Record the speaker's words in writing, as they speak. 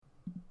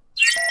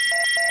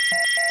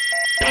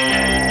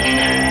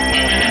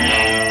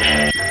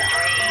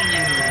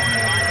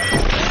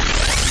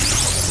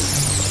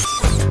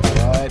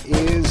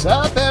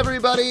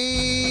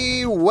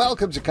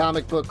Welcome to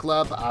Comic Book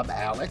Club. I'm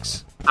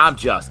Alex. I'm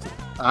Justin.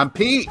 I'm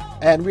Pete.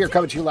 And we are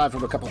coming to you live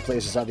from a couple of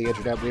places on the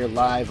internet. We are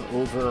live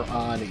over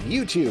on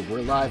YouTube.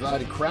 We're live on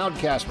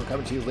Crowdcast. We're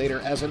coming to you later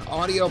as an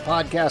audio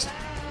podcast,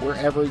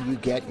 wherever you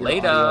get your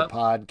audio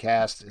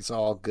podcast. It's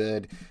all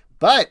good.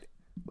 But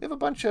we have a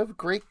bunch of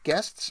great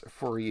guests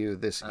for you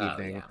this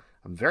evening. Yeah.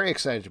 I'm very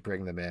excited to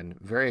bring them in.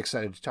 Very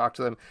excited to talk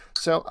to them.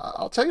 So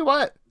I'll tell you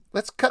what.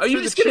 Let's cut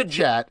through the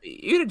chit-chat.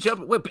 You're going to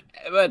jump... Wait,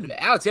 but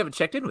Alex, you haven't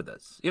checked in with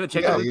us. You haven't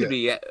checked in. We could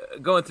be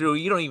going through...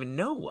 You don't even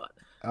know what.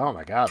 Oh,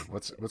 my God.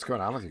 What's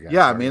going on with you guys?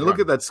 Yeah, I mean, look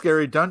at that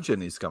scary dungeon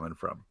he's coming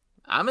from.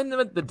 I'm in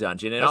the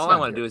dungeon, and all I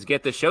want to do is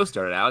get the show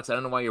started, Alex. I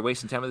don't know why you're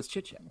wasting time with this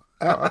chit-chat.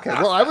 Oh, okay.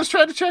 Well, I was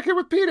trying to check in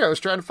with Pete. I was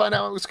trying to find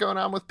out what was going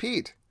on with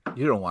Pete.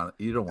 You don't want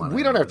it.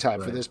 We don't have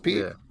time for this, Pete.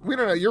 Yeah. We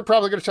don't know. You're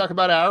probably going to talk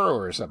about Arrow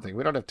or something.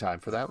 We don't have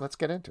time for that. Let's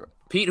get into it.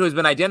 Pete, who has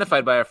been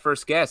identified by our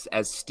first guest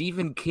as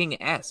Stephen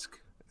King-esque.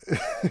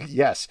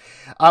 Yes.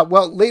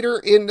 Well, later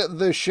in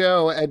the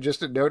show, and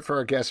just a note for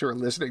our guests who are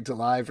listening to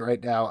live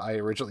right now, I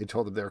originally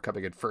told them they were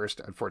coming in first.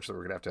 Unfortunately,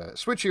 we're going to have to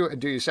switch you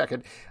and do you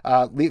second.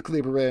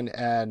 Lieberman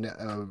and,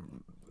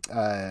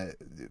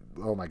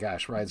 oh my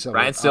gosh, Ryan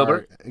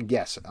Silbert.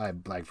 Yes, I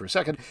blanked for a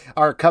second,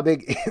 are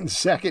coming in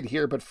second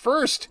here. But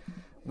first,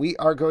 we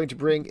are going to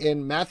bring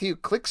in Mathew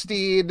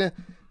Klickstein,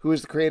 who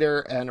is the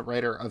creator and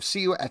writer of See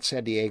You at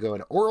San Diego,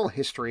 an oral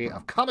history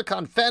of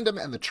Comic-Con fandom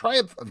and the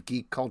triumph of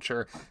geek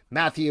culture.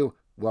 Mathew,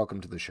 welcome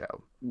to the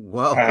show.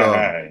 Welcome.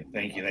 Hi.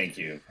 Thank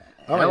you.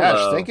 Oh my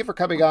gosh, thank you for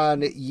coming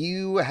on.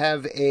 You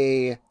have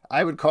I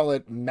would call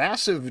it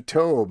massive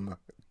tome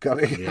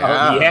coming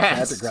out of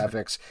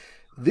Fantagraphics.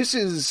 This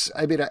is,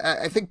 I mean,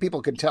 I think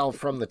people could tell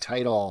from the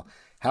title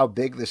how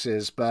big this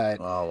is, but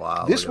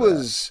this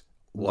was...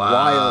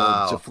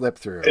 wild to flip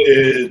through.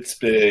 It's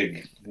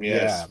big.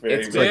 Yes,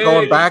 it's big. Like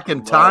going back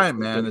in time,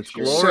 man. It's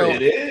glorious. So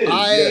it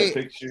is.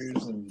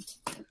 Pictures and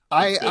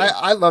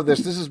I love this.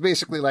 This is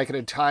basically like an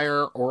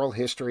entire oral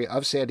history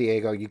of San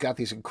Diego. You got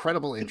these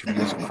incredible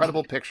interviews,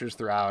 incredible pictures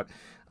throughout.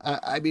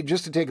 I mean,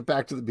 just to take it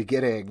back to the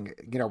beginning,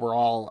 you know, we're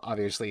all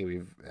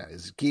obviously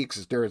as geeks,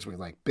 as nerds, we've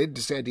like been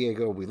to San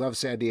Diego. We love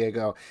San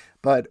Diego,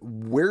 but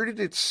where did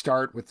it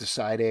start with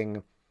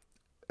deciding,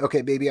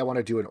 okay, maybe I want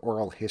to do an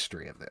oral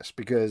history of this,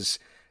 because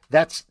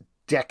that's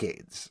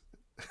decades.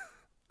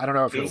 I don't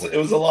know if it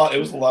was a lot. It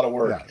was a lot of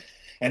work. Yeah.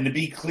 And to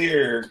be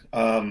clear,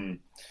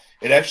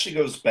 it actually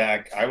goes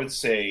back, I would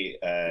say,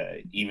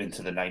 even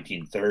to the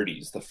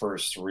 1930s. The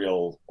first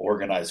real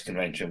organized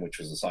convention, which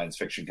was a science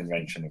fiction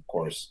convention, of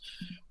course,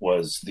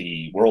 was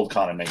the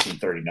Worldcon in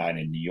 1939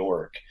 in New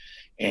York.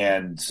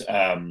 And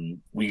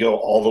we go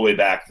all the way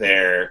back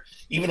there.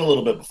 Even a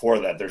little bit before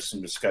that, there's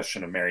some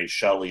discussion of Mary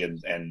Shelley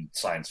and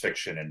science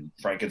fiction and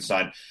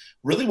Frankenstein.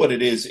 Really what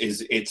it is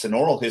it's an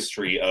oral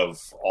history of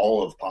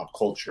all of pop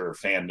culture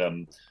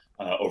fandom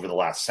over the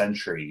last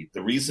century.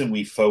 The reason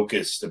we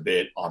focused a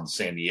bit on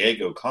San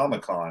Diego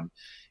Comic-Con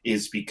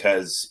is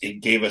because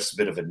it gave us a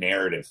bit of a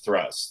narrative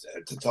thrust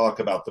to talk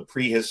about the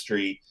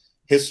prehistory,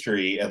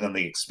 history, and then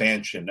the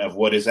expansion of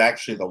what is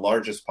actually the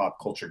largest pop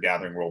culture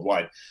gathering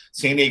worldwide.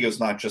 San Diego's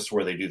not just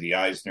where they do the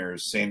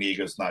Eisners. San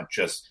Diego's not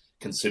just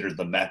considered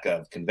the mecca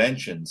of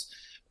conventions.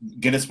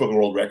 Guinness Book of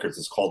World Records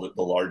has called it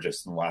the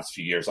largest in the last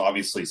few years.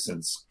 Obviously,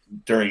 since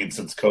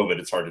COVID,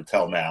 it's hard to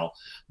tell now.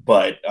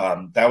 But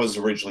that was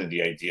originally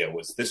the idea,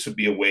 was this would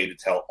be a way to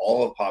tell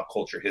all of pop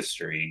culture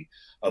history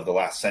of the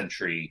last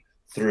century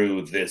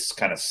through this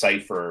kind of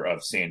cipher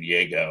of San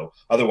Diego.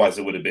 Otherwise,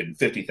 it would have been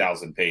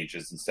 50,000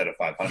 pages instead of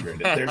 500.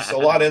 There's a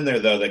lot in there,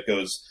 though, that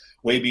goes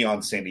way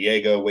beyond San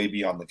Diego, way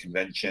beyond the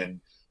convention.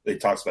 It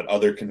talks about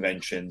other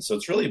conventions. So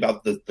it's really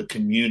about the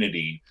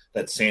community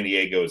that San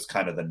Diego is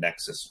kind of the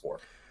nexus for.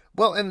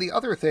 Well, and the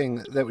other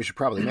thing that we should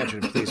probably mention,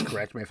 please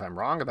correct me if I'm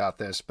wrong about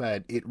this,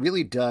 but it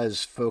really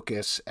does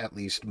focus, at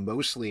least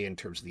mostly in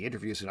terms of the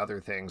interviews and other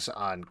things,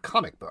 on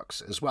comic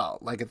books as well.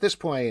 Like at this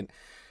point,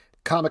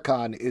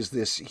 Comic-Con is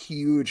this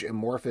huge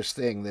amorphous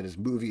thing that is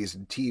movies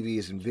and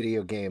TVs and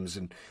video games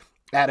and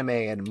anime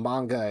and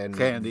manga and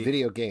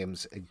video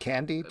games and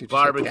candy. Did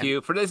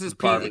barbecue. For this is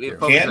barbecue.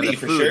 Candy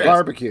for sure.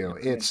 Barbecue.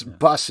 It's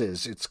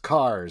buses. It's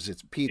cars.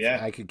 It's pizza. Yeah.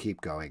 I could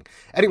keep going.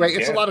 Anyway,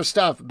 it's a lot of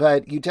stuff,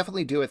 but you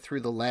definitely do it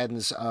through the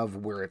lens of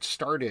where it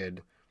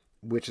started,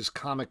 which is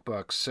comic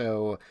books.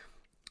 So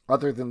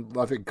other than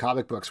loving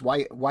comic books,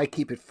 why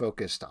keep it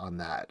focused on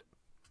that?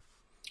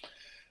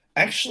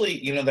 Actually,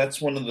 you know,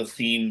 that's one of the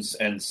themes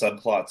and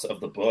subplots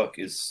of the book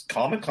is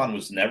Comic-Con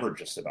was never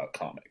just about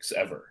comics,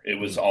 ever. It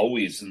was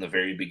always, in the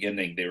very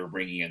beginning, they were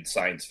bringing in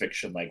science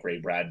fiction like Ray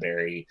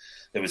Bradbury.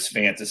 There was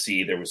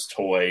fantasy, there was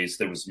toys,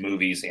 there was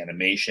movies,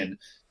 animation.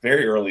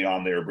 Very early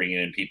on, they were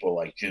bringing in people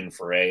like Jim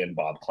Foray and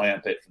Bob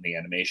Clampett from the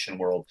animation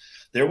world.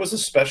 There was a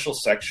special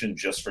section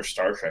just for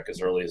Star Trek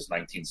as early as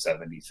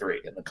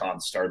 1973, and the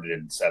con started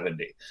in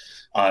 70.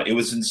 It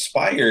was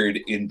inspired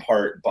in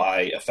part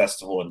by a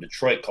festival in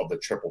Detroit called the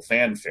Triple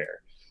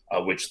Fanfare,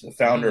 which the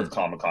founder of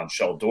Comic-Con,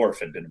 Shel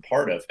Dorf, had been a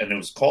part of. And it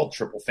was called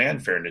Triple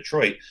Fanfare in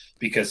Detroit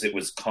because it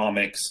was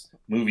comics,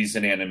 movies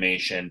and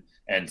animation,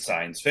 and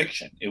science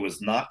fiction. It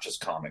was not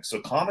just comics.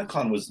 So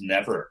Comic-Con was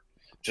never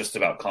just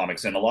about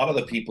comics. And a lot of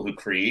the people who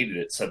created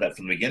it said that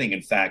from the beginning.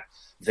 In fact,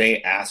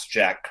 they asked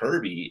Jack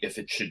Kirby if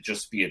it should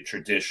just be a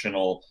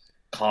traditional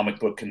comic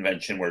book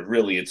convention where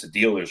really it's a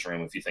dealer's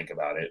room, if you think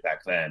about it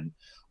back then,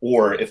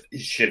 or if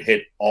it should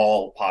hit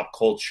all pop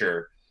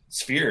culture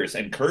spheres.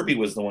 And Kirby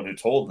was the one who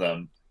told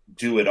them,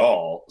 do it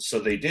all. So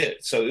they did.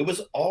 So it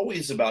was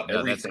always about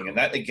everything. Cool. And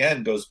that,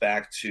 again, goes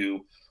back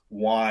to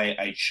why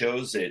I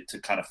chose it to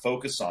kind of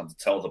focus on, to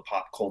tell the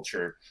pop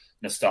culture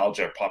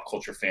nostalgia, pop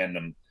culture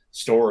fandom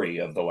story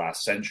of the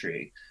last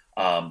century,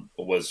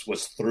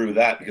 was through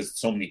that, because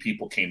so many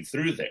people came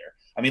through there.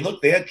 I mean,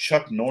 look, they had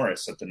Chuck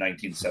Norris at the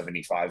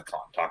 1975 con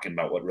talking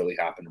about what really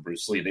happened to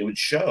Bruce Lee. They would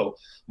show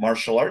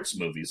martial arts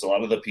movies. A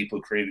lot of the people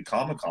who created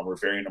Comic-Con were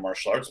very into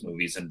martial arts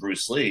movies, and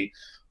Bruce Lee,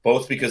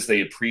 both because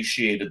they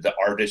appreciated the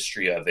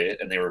artistry of it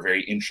and they were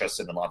very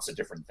interested in lots of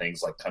different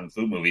things like kung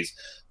fu movies.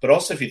 But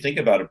also, if you think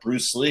about it,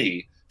 Bruce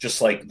Lee, just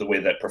like the way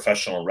that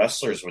professional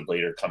wrestlers would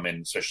later come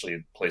in, especially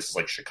in places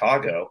like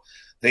Chicago,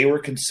 they were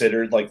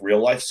considered like real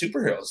life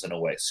superheroes in a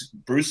way. So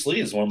Bruce Lee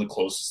is one of the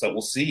closest that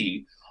we'll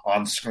see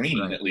on screen,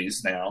 right, at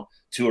least now,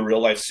 to a real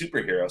life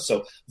superhero.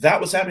 So that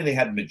was happening. They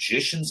had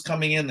magicians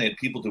coming in. They had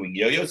people doing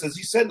yo-yos, as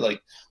you said,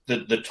 like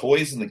the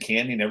toys and the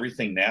candy and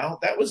everything. Now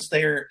that was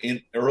there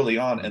in early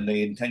on, and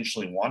they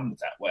intentionally wanted it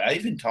that way. I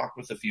even talked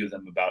with a few of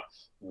them about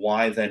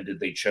why then did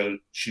they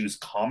choose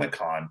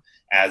Comic-Con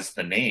as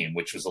the name,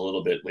 which was a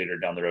little bit later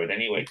down the road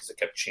anyway, because it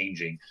kept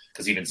changing,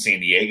 because even San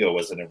Diego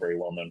wasn't a very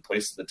well-known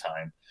place at the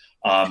time.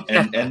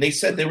 And they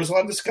said there was a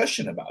lot of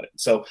discussion about it.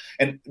 So,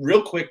 and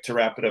real quick to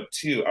wrap it up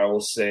too, I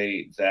will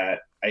say that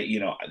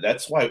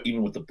that's why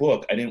even with the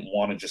book, I didn't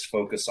want to just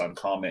focus on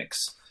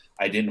comics.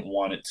 I didn't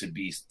want it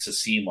to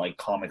seem like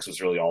comics was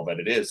really all that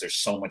it is.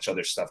 There's so much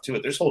other stuff to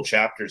it. There's whole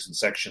chapters and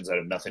sections that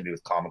have nothing to do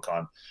with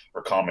Comic-Con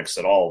or comics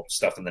at all.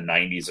 Stuff in the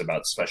 90s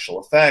about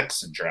special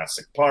effects and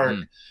Jurassic Park,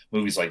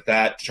 movies like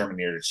that,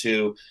 Terminator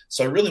 2.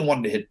 So I really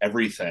wanted to hit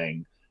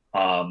everything.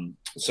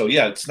 So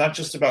yeah, it's not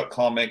just about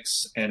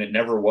comics, and it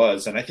never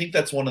was. And I think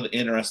that's one of the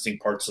interesting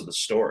parts of the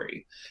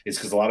story, is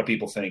because a lot of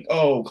people think,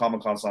 oh,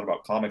 Comic-Con's not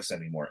about comics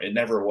anymore. It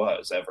never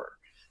was, ever.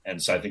 And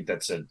so I think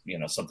that's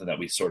something that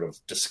we sort of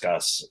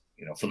discuss,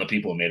 from the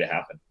people who made it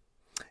happen.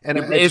 And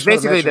it's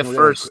basically the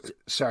first,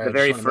 sorry, the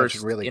very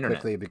first really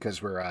internet. Quickly,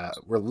 because we're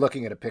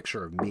looking at a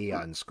picture of me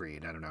on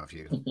screen. I don't know if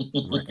you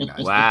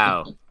recognize.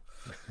 Wow.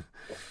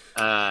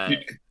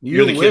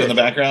 You're the kid in the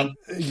background?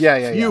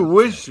 Yeah. You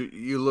wish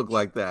you look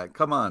like that.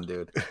 Come on,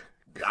 dude.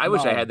 I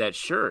wish I had that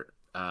shirt.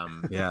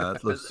 Yeah,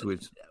 that looks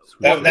sweet.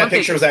 That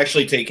picture was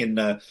actually taken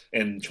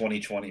in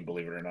 2020,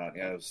 believe it or not.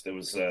 Yeah, it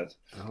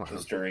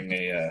was during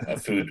a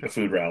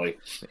food rally.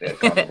 They had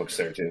comic books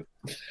there too.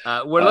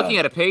 We're looking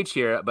at a page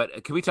here,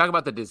 but can we talk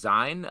about the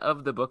design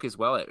of the book as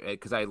well?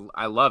 Because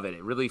I love it.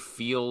 It really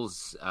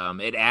feels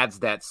it adds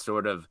that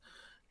sort of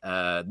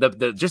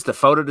just the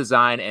photo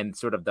design and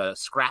sort of the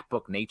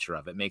scrapbook nature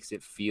of it makes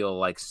it feel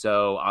like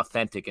so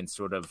authentic, and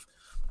sort of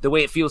the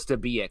way it feels to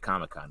be at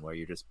Comic-Con, where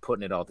you're just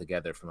putting it all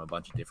together from a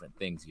bunch of different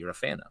things you're a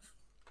fan of.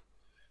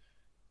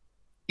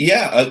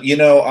 Yeah,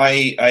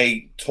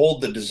 I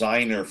told the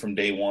designer from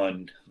day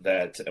one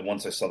that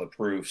once I saw the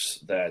proofs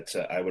that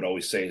I would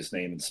always say his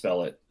name and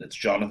spell it. It's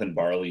Jonathan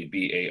Barley,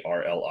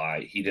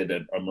 Barli. He did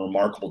a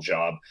remarkable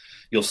job.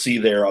 You'll see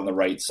there on the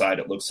right side,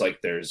 it looks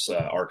like there's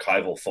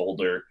archival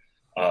folder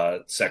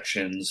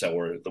sections,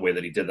 or the way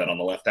that he did that on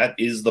the left, that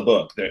is the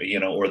book there,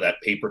 or that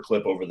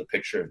paperclip over the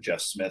picture of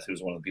Jeff Smith,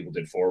 who's one of the people who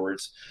did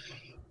forwards.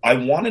 I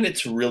wanted it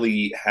to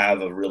really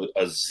have a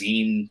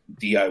zine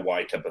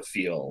DIY type of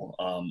feel.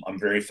 I'm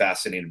very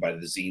fascinated by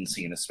the zine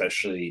scene,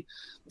 especially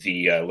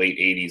the late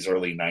 80s,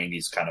 early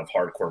 90s kind of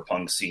hardcore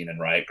punk scene and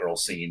riot girl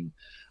scene.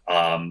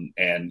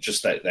 And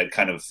just that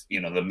kind of,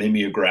 the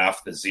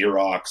mimeograph, the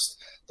Xerox,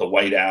 the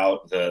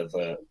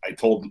whiteout, I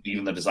told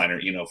even the designer,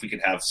 if we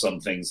could have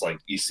some things like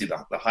you see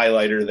the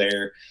highlighter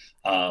there,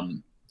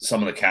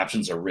 some of the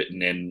captions are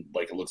written in,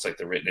 like it looks like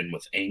they're written in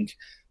with ink.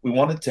 We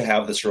wanted to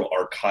have this real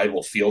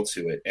archival feel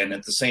to it. And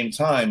at the same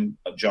time,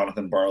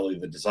 Jonathan Barley,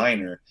 the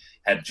designer,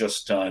 had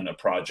just done a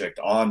project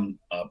on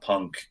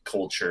punk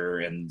culture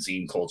and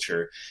zine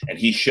culture. And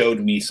he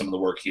showed me some of the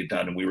work he had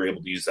done, and we were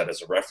able to use that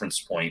as a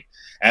reference point.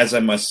 As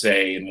I must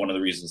say, and one of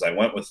the reasons I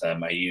went with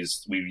them, we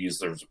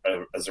used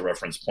as a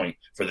reference point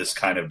for this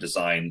kind of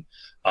design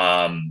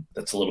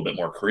that's a little bit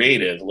more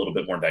creative, a little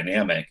bit more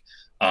dynamic.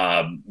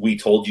 We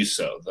Told You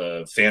So,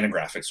 the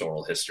Fantagraphics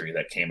oral history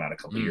that came out a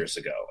couple years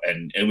ago.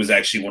 And it was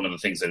actually one of the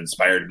things that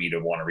inspired me to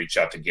want to reach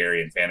out to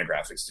Gary and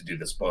Fantagraphics to do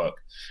this book.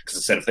 Because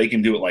I said, if they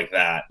can do it like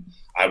that,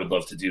 I would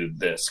love to do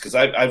this. Because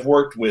I've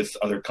worked with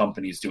other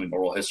companies doing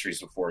oral histories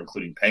before,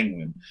 including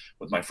Penguin,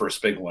 with my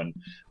first big one,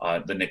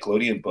 the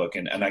Nickelodeon book.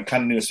 And I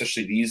kind of knew,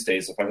 especially these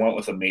days, if I went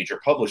with a major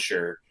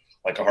publisher,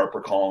 like a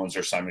HarperCollins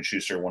or Simon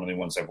Schuster, one of the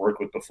ones I've worked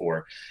with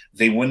before,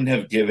 they wouldn't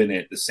have given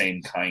it the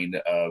same kind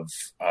of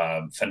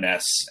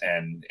finesse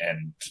and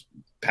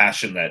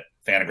passion that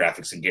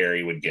Fantagraphics and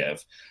Gary would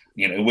give.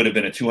 It would have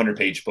been a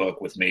 200-page book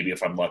with maybe,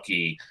 if I'm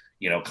lucky,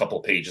 a couple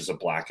pages of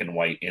black and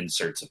white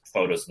inserts of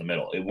photos in the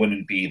middle. It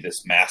wouldn't be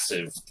this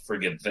massive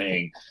friggin'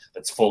 thing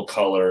that's full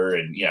color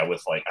and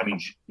with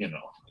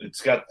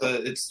it's got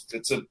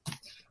it's a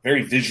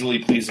very visually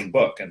pleasing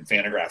book, and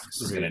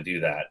Fantagraphics is going to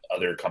do that.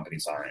 Other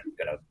companies aren't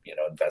going to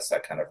invest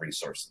that kind of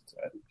resource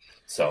into it.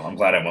 So I'm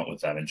glad I went with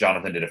them, and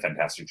Jonathan did a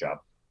fantastic job.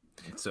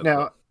 So now,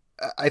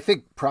 cool. I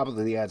think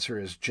probably the answer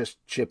is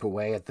just chip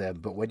away at them.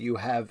 But when you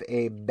have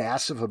a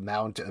massive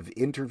amount of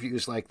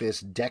interviews like this,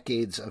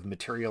 decades of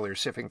material you're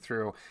sifting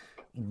through,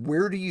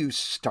 where do you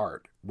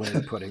start when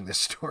you're putting this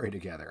story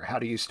together? How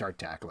do you start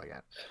tackling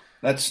it?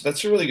 That's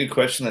a really good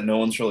question that no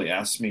one's really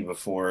asked me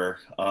before.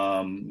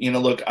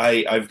 Look,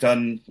 I've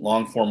done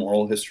long form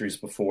oral histories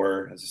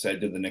before. As I said, I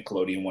did the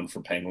Nickelodeon one for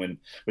Penguin,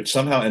 which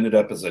somehow ended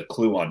up as a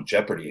clue on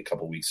Jeopardy a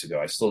couple weeks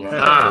ago. I still don't know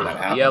how that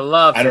happened. You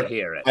love to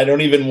hear it. I don't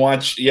even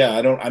watch. Yeah,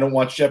 I don't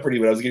watch Jeopardy,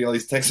 but I was getting all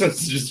these text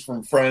messages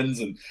from friends,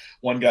 and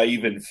one guy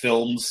even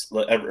films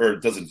or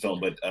doesn't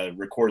film, but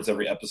records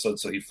every episode.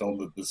 So he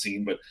filmed the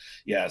scene. But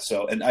yeah,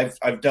 and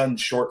I've done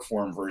short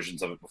form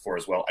versions of it before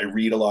as well. I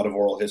read a lot of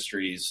oral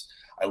histories.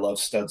 I love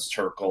Studs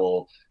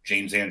Terkel,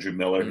 James Andrew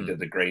Miller, who did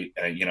the great,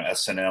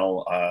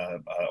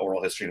 SNL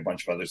oral history, and a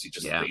bunch of others. He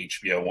just did the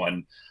HBO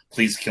one.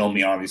 Please Kill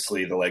Me,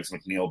 obviously, the Legs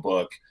McNeil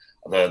book.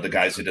 The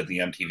guys who did the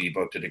MTV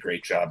book did a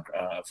great job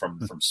from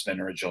Spin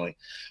originally.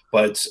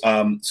 But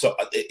and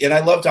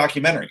I love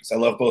documentaries. I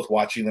love both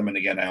watching them, and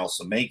again, I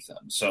also make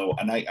them. So,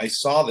 and I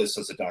saw this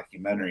as a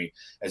documentary,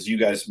 as you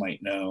guys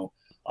might know.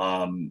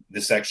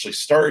 This actually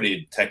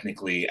started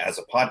technically as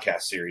a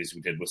podcast series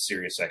we did with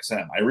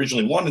SiriusXM. I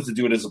originally wanted to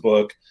do it as a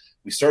book.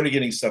 We started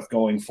getting stuff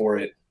going for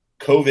it.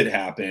 COVID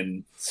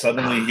happened.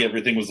 Suddenly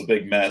everything was a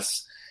big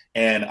mess.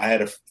 And I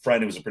had a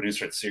friend who was a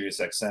producer at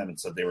SiriusXM and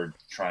said they were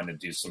trying to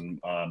do some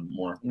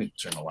more. Let me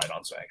turn the light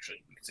on so actually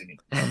we can see me.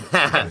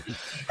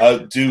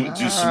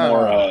 Do some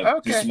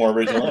more. Do some more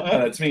original.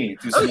 That's me.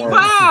 Do some more.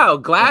 Wow,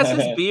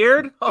 glasses,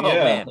 beard. Oh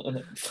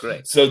man,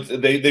 great. So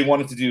they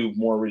wanted to do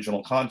more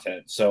original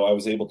content. So I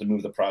was able to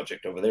move the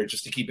project over there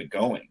just to keep it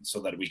going, so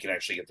that we can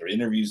actually get their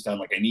interviews done.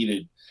 Like I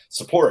needed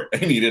support. I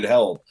needed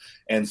help,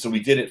 and so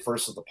we did it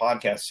first with the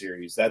podcast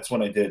series. That's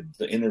when I did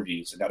the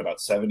interviews. I got about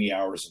 70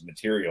 hours of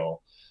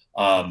material.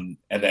 And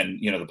then,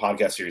 the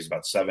podcast series is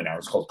about 7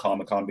 hours, called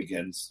Comic-Con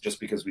Begins, just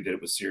because we did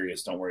it with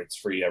Sirius. Don't worry, it's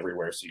free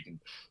everywhere, so you can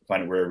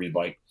find it wherever you'd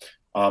like.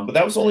 But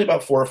that was only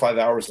about 4 or 5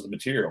 hours of the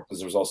material, because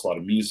there was also a lot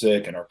of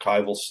music and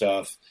archival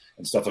stuff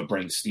and stuff of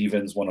Brink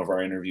Stevens, one of our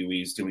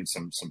interviewees, doing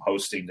some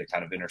hosting, the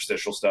kind of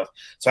interstitial stuff.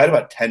 So I had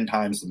about 10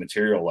 times the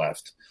material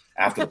left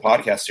after the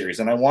podcast series,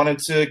 and I wanted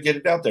to get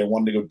it out there. I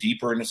wanted to go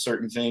deeper into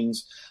certain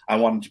things. I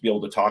wanted to be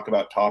able to talk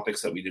about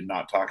topics that we did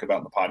not talk about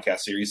in the podcast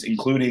series,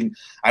 including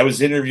I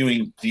was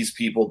interviewing these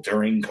people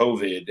during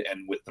COVID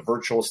and with the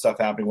virtual stuff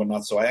happening and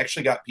whatnot. So I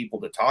actually got people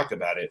to talk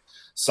about it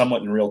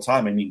somewhat in real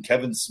time. I mean,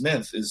 Kevin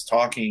Smith is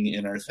talking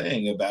in our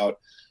thing about,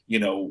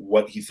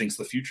 what he thinks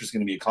the future is going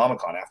to be at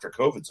Comic-Con after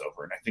COVID's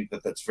over. And I think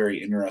that that's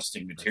very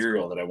interesting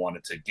material that I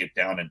wanted to get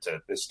down into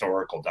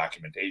historical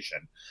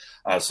documentation.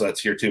 So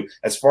that's here too.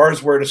 As far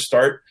as where to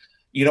start,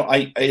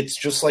 it's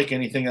just like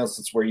anything else.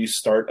 It's where you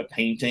start a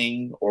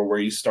painting or where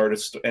you start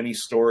any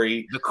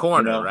story. The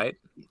corner, right?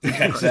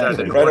 Yeah,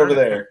 exactly. Right over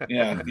there.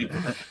 Yeah.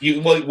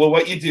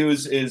 What you do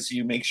is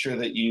you make sure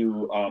that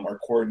you are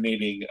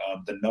coordinating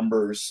the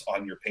numbers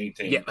on your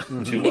painting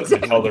to what the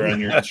color on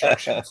your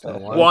instructions.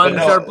 Ones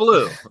are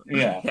blue.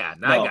 Yeah. Yeah.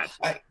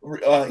 I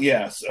got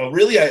you. So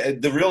really,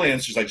 the real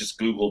answer is I just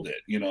Googled it.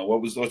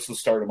 What's the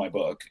start of my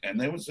book?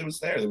 And it was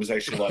there. There was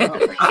actually a lot of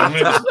different.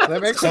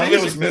 Some of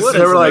it was misinformation.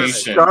 They were like,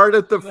 start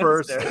at the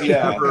first.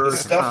 Yeah. The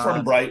stuff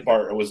from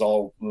Breitbart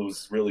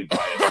was really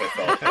biased,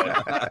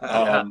 I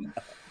felt.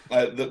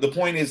 The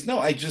point is,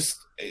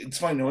 it's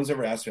fine. No one's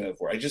ever asked me that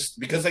before.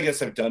 Because I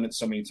guess I've done it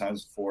so many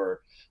times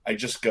before, I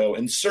just go,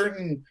 and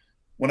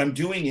when I'm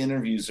doing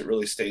interviews, it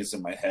really stays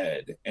in my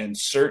head, and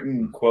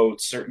certain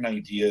quotes, certain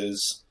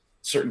ideas,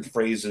 certain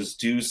phrases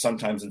do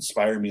sometimes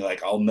inspire me.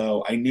 Like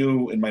I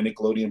knew in my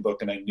Nickelodeon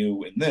book, and I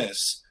knew in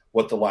this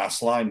what the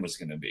last line was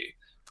going to be.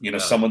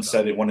 Someone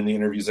said in one of the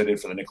interviews I did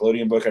for the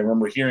Nickelodeon book, I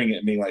remember hearing it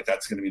and being like,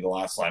 that's going to be the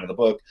last line of the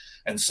book.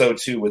 And so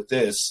too with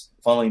this.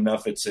 Funnily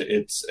enough, it's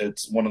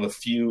one of the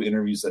few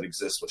interviews that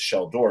exists with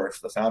Shel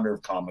Dorf, the founder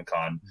of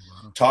Comic-Con,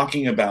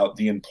 talking about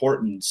the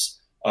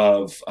importance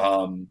of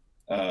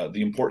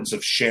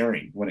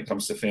sharing when it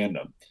comes to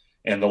fandom.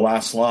 And the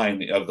last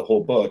line of the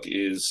whole book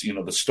is,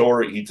 the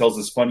story. He tells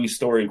this funny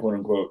story, quote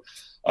unquote,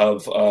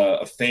 of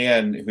a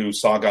fan who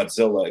saw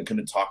Godzilla and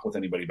couldn't talk with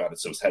anybody about it,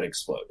 so his head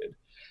exploded.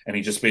 And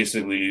he just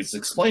basically is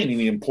explaining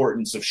the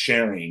importance of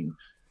sharing.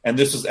 And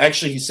this was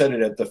actually, he said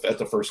it at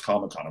the first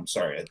Comic-Con, in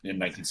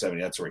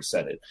 1970. That's where he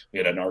said it. We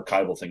had an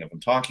archival thing of him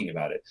talking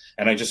about it.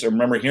 And I just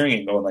remember hearing it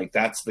and going like,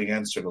 that's the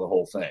answer to the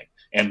whole thing.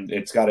 And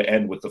it's got to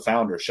end with the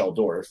founder, Shel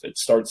Dorf. It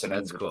starts and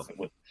ends with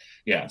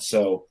yeah.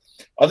 So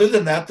other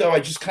than that, though, I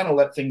just kind of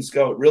let things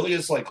go. It really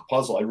is like a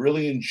puzzle. I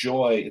really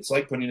enjoy, it's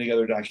like putting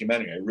together a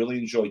documentary. I really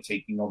enjoy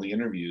taking all the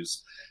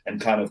interviews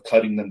and kind of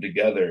cutting them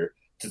together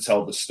to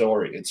tell the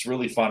story. It's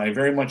really fun. I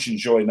very much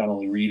enjoy not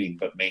only reading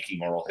but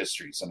making oral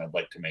histories, and I'd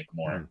like to make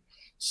more.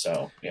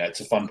 So yeah,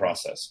 it's a fun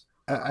process.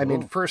 I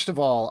mean, first of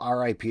all,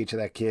 R.I.P. to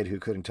that kid who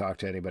couldn't talk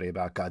to anybody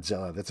about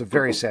Godzilla. That's a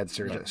very sad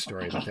story, but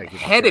thank you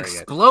for Head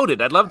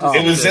exploded. I'd love to see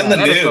it. Was in the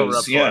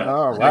news, yeah.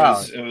 Oh,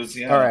 wow. It was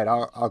yeah. All right,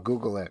 I'll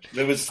Google it.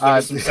 There was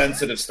some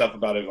sensitive stuff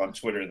about it on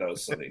Twitter, though.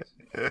 So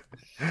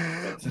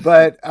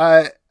But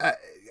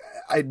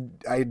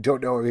I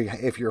don't know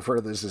if you refer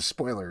to this as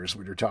spoilers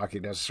when you're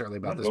talking necessarily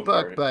about this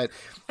book, but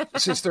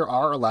since there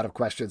are a lot of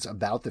questions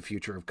about the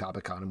future of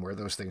Comic-Con and where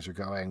those things are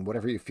going,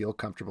 whatever you feel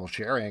comfortable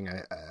sharing,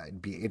 I'd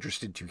be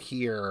interested to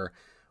hear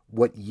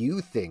what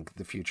you think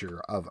the future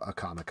of a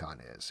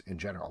Comic-Con is in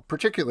general,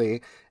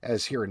 particularly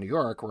as here in New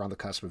York, we're on the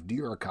cusp of New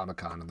York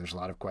Comic-Con, and there's a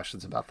lot of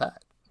questions about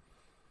that.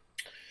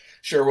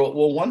 Sure.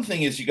 Well, one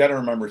thing is you got to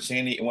remember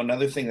one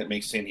other thing that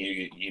makes San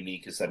Diego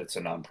unique is that it's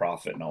a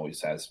nonprofit and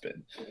always has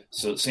been.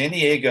 So San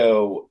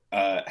Diego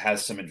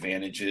has some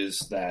advantages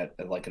that,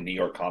 like a New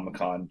York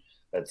Comic-Con,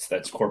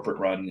 that's corporate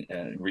run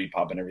and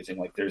ReedPop and everything.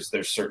 Like there's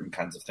certain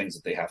kinds of things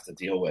that they have to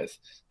deal with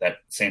that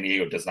San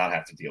Diego does not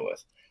have to deal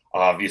with.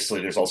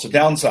 Obviously, there's also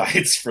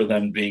downsides for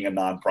them being a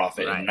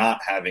nonprofit and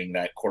not having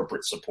that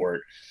corporate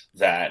support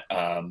that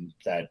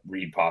that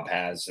ReedPop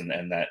has, and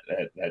that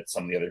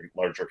some of the other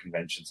larger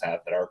conventions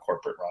have that are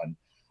corporate run.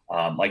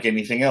 Like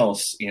anything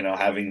else,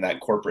 having that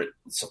corporate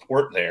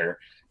support there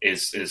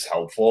is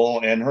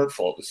helpful and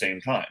hurtful at the same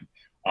time.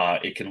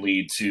 It can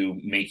lead to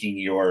making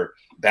your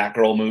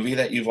backroll movie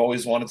that you've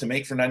always wanted to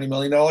make for $90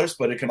 million,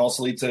 but it can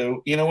also lead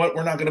to,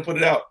 we're not going to put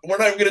it out. We're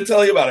not even going to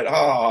tell you about it.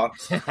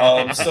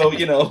 So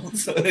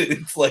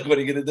it's like, what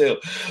are you going to do?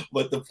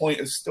 But the point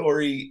of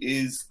story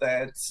is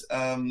that,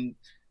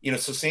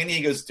 so San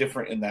Diego is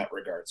different in that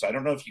regard. So I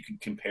don't know if you can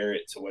compare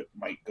it to what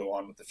might go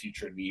on with the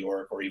future of New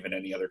York or even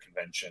any other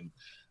convention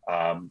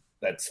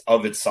that's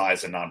of its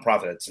size and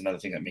nonprofit. That's another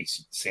thing that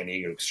makes San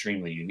Diego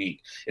extremely unique.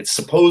 It's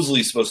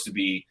supposedly supposed to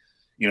be,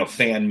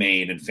 fan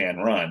made and fan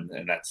run,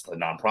 and that's the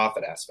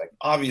nonprofit aspect.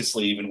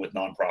 Obviously, even with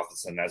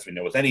nonprofits, and as we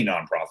know with any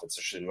nonprofits,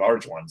 especially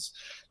large ones,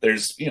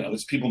 there's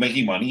people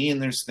making money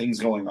and there's things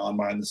going on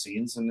behind the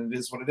scenes, and it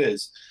is what it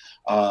is.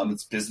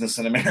 It's business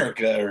in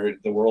America or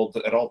the world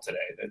at all today.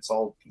 It's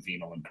all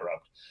venal and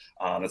corrupt.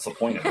 That's the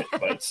point of it.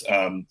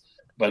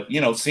 But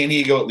San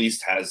Diego at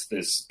least has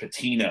this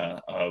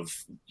patina of,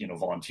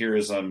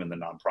 volunteerism and the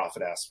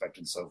nonprofit aspect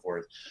and so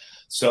forth.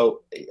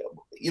 So,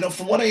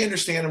 from what I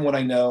understand and what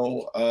I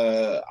know,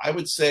 I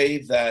would say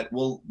that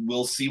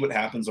we'll see what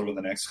happens over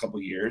the next couple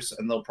of years,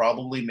 and they'll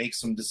probably make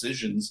some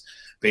decisions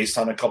based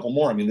on a couple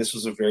more. I mean, this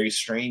was a very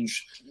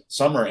strange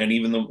summer, and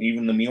even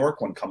the New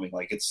York one coming,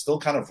 like it's still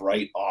kind of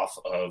right off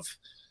of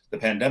the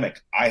pandemic.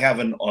 I have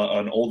an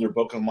older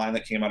book of mine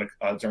that came out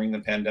during the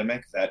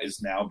pandemic that is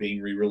now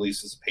being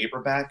re-released as a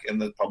paperback, and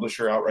the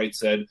publisher outright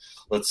said,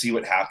 let's see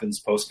what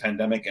happens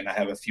post-pandemic. And I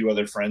have a few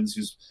other friends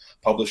whose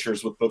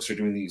publishers with books are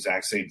doing the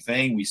exact same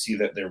thing. We see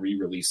that they're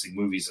re-releasing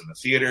movies in the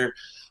theater.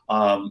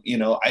 I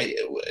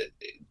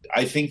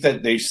think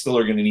that they still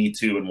are going to need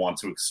to and want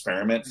to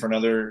experiment for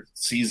another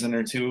season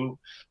or two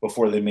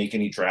before they make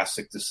any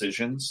drastic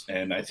decisions.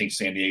 And I think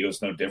San Diego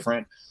is no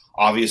different.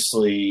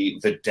 Obviously,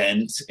 the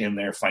dent in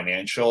their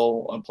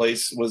financial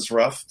place was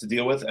rough to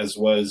deal with, as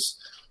was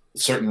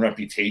certain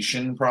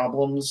reputation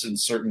problems and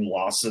certain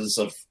losses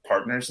of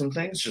partners and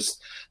things. Just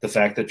the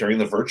fact that during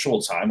the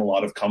virtual time, a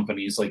lot of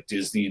companies like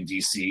Disney and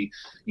DC,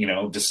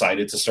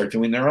 decided to start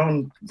doing their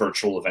own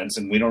virtual events,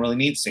 and we don't really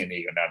need San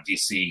Diego now.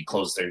 DC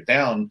closed theirs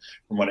down,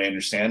 from what I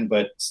understand,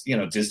 but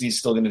Disney's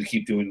still going to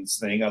keep doing its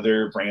thing.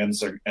 Other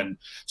brands and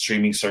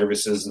streaming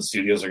services and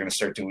studios are going to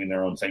start doing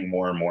their own thing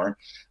more and more.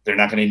 They're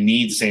not going to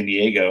need San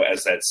Diego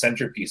as that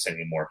centerpiece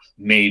anymore,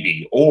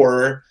 maybe,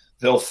 or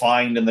they'll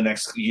find in the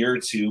next year or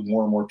two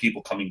more and more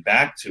people coming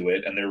back to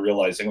it, and they're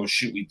realizing, oh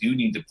shoot, we do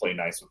need to play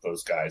nice with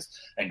those guys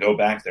and go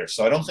back there.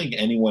 So I don't think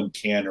anyone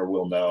can or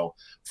will know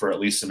for at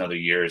least another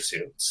year or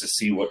two to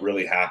see what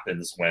really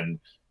happens when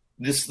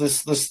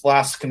this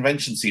last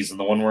convention season,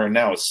 the one we're in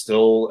now, is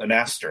still an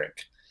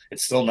asterisk.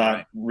 It's still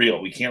not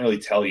real. We can't really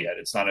tell yet.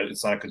 It's not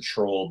a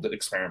controlled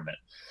experiment.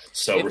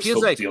 So we're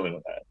still dealing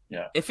with that.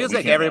 Yeah. It feels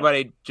like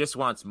everybody just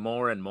wants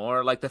more and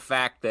more. Like the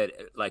fact that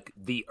like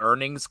the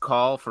earnings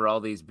call for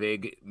all these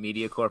big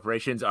media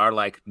corporations are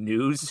like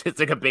news. It's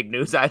like a big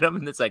news item.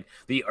 And it's like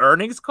the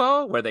earnings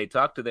call where they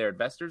talk to their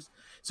investors.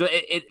 So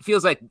it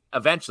feels like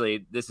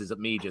eventually, this is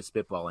me just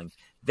spitballing,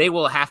 they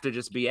will have to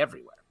just be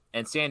everywhere.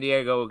 And San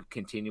Diego will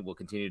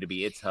continue to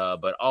be its hub.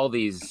 But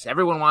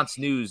everyone wants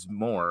news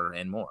more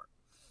and more.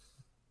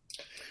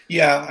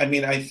 Yeah, I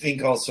mean, I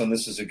think also, and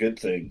this is a good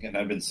thing, and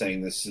I've been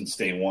saying this since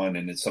day one,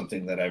 and it's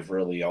something that I've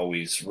really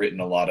always written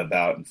a lot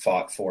about and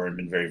fought for and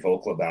been very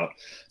vocal about,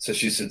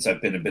 especially since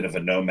I've been a bit of a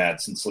nomad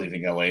since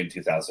leaving LA in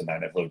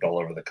 2009. I've lived all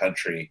over the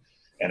country,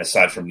 and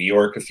aside from New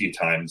York a few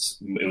times,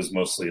 it was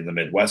mostly in the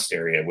Midwest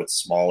area with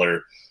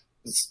smaller,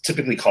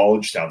 typically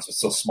college towns, but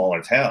still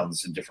smaller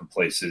towns in different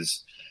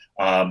places.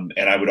 And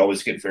I would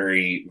always get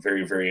very,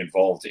 very, very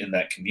involved in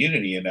that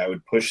community, and I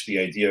would push the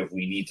idea of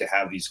we need to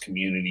have these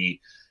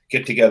community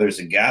get-togethers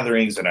and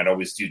gatherings, and I'd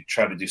always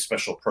try to do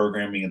special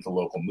programming at the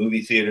local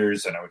movie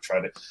theaters, and I would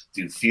try to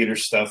do theater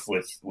stuff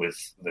with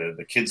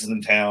the kids in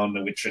the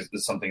town, which is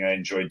something I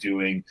enjoy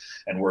doing,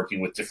 and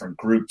working with different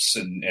groups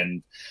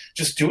and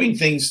just doing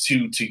things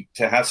to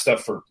have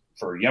stuff for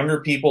younger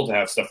people, to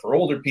have stuff for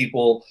older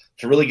people,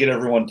 to really get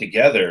everyone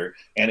together.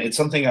 And it's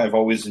something I've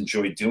always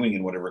enjoyed doing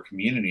in whatever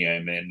community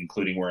I'm in,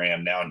 including where I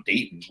am now in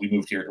Dayton. We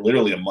moved here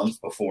literally a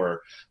month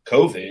before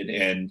COVID,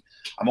 and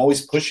I'm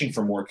always pushing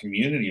for more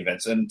community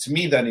events. And to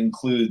me, that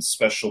includes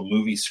special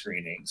movie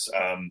screenings.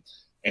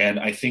 And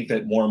I think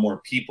that more and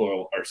more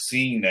people are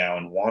seeing now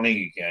and wanting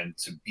again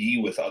to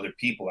be with other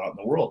people out in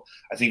the world.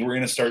 I think we're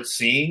going to start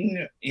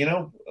seeing,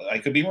 I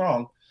could be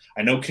wrong,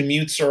 I know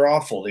commutes are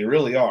awful. They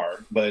really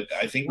are. But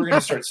I think we're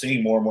going to start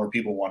seeing more and more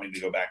people wanting to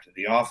go back to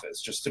the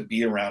office just to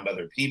be around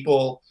other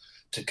people,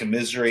 to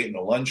commiserate in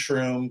the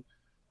lunchroom.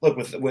 Look,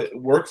 with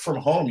work from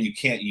home, you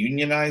can't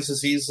unionize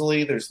as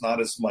easily. There's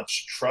not as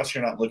much trust.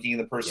 You're not looking at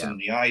the person in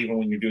the eye, even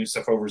when you're doing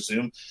stuff over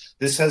Zoom.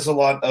 This has a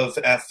lot of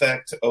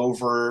effect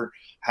over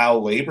how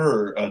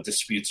labor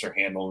disputes are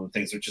handled and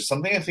things, which is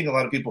something I think a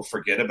lot of people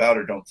forget about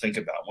or don't think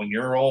about. When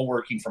you're all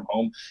working from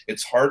home,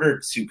 it's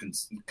harder to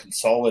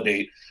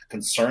consolidate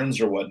concerns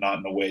or whatnot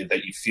in a way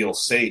that you feel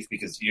safe,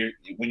 because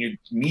when you're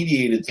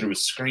mediated through a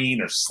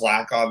screen or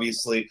Slack,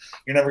 obviously,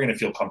 you're never going to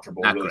feel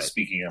comfortable really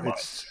speaking your mind.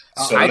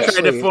 So I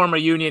tried to form a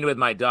union with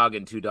my dog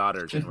and 2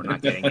 daughters, and we're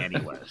not getting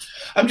anywhere.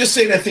 I'm just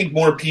saying, I think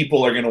more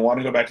people are going to want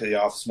to go back to the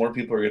office. More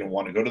people are going to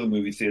want to go to the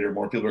movie theater.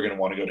 More people are going to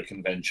want to go to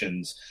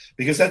conventions,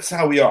 because that's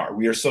how we are.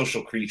 We are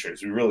social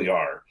creatures. We really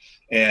are.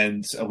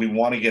 And we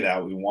want to get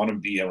out. We want to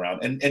be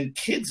around. And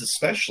kids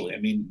especially. I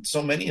mean,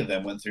 so many of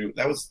them went through –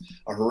 that was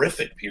a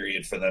horrific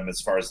period for them as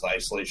far as the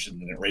isolation,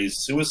 and it raised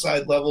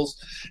suicide levels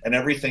and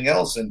everything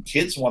else. And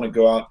kids want to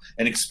go out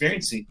and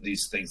experience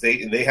these things.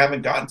 They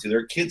haven't gotten to. There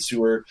are kids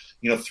who were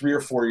 3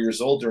 or 4 years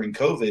old during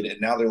COVID,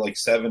 and now they're like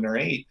 7 or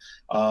 8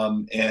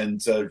 or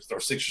 6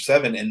 or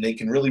 7, and they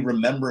can really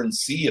remember and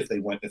see if they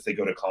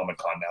go to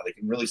Comic-Con now. They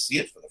can really see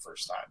it for the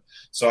first time.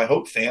 So I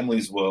hope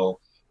families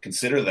will –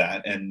 consider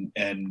that, and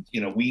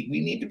we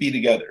need to be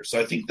together. So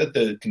I think that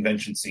the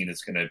convention scene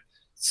is going to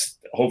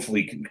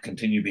hopefully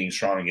continue being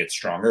strong and get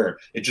stronger.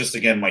 It just,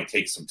 again, might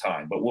take some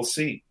time, but we'll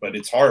see. But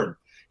it's hard,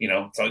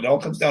 so it all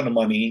comes down to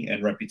money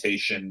and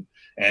reputation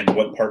and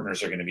what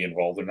partners are going to be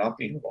involved or not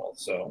being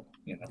involved. So,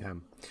 Yeah.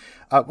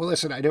 Well,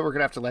 listen, I know we're going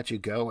to have to let you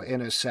go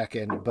in a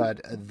second,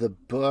 but the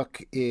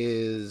book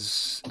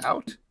is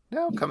out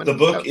now? The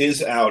book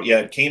is out. Yeah,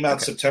 it came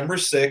out September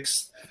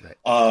 6th. Right.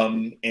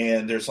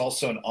 And there's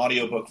also an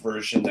audiobook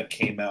version that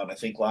came out, I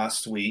think,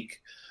 last week.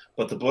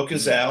 But the book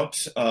is out.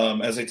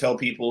 As I tell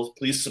people,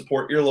 please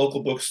support your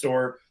local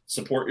bookstore,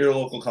 support your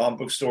local comic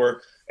book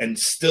store, and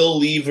still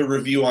leave a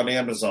review on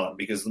Amazon,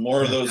 because the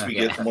more of those we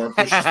get, the more it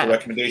pushes the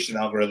recommendation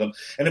algorithm.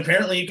 And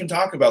apparently you can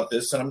talk about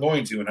this, and I'm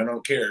going to, and I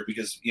don't care,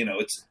 because,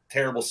 it's a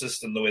terrible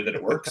system the way that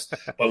it works.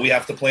 But we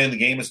have to play in the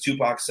game. As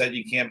Tupac said,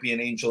 you can't be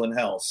an angel in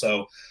hell.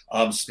 So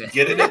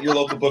get it at your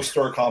local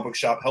bookstore or comic book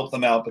shop, help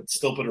them out, but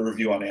still put a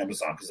review on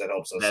Amazon, because that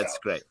helps us out. That's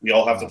great. We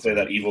all have to play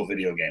that evil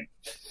video game.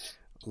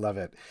 Love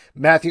it.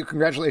 Mathew,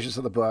 congratulations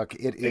on the book.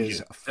 It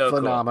is so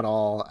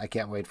phenomenal. Cool. I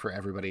can't wait for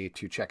everybody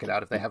to check it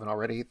out if they haven't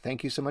already.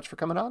 Thank you so much for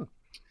coming on.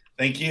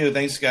 Thank you.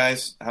 Thanks,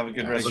 guys. Have a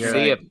good rest of your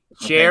night.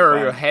 Share or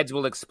your heads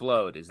will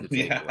explode is the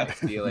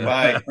takeaway.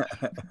 Bye.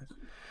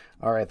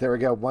 All right, there we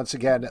go. Once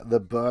again, the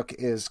book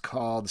is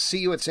called See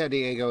You at San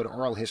Diego, An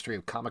Oral History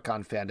of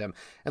Comic-Con Fandom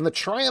and the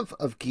Triumph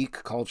of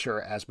Geek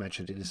Culture. As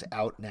mentioned, it is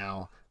out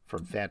now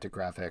from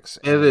Fantagraphics.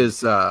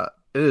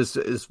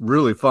 It's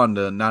really fun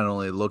to not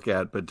only look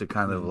at, but to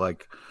kind of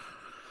like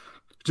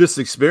just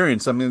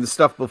experience. I mean, the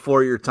stuff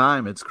before your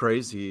time, it's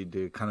crazy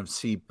to kind of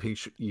see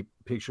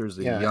pictures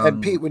of young.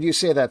 And Pete, when you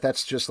say that,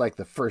 that's just like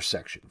the first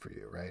section for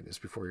you, right? It's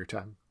before your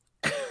time.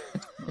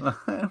 You're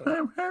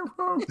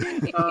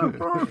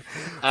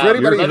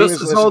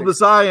just as old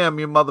as I am,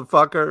 you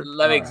motherfucker.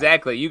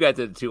 Exactly. You got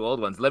the 2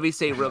 old ones. Let me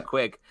say real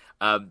quick,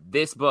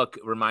 this book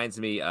reminds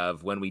me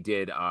of when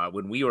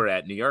we were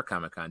at New York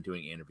Comic-Con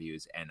doing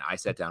interviews, and I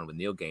sat down with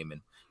Neil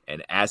Gaiman,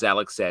 and as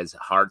Alex says,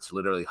 hearts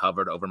literally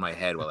hovered over my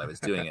head while I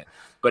was doing it.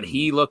 But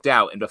he looked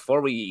out, and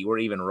before we were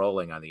even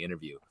rolling on the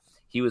interview,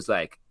 he was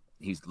like,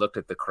 he's looked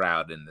at the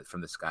crowd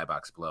from the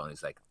skybox below, and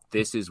he's like,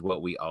 this is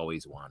what we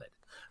always wanted.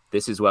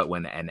 This is what,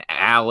 when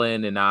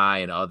Alan and I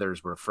and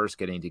others were first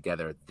getting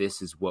together,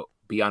 this is what,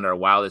 beyond our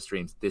wildest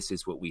dreams, this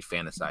is what we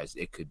fantasized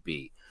it could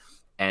be.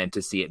 And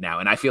to see it now.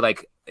 And I feel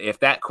like if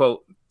that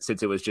quote,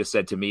 since it was just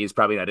said to me, is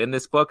probably not in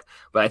this book,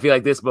 but I feel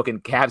like this book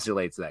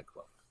encapsulates that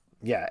quote.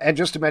 Yeah, and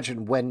just to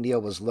mention, when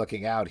Neil was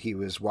looking out, he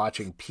was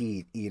watching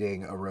Pete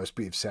eating a roast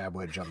beef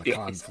sandwich on the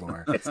con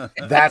floor.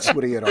 That's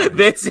what he had already.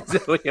 This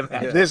is what he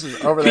imagined. This is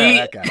over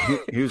there. That guy.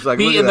 He was like,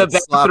 Pete in the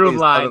bathroom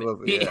line.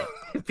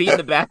 Pete in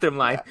the bathroom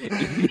line.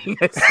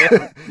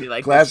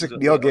 Classic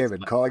Neil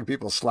Gaiman, calling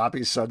people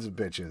sloppy sons of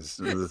bitches.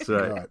 That's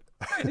right.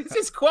 It's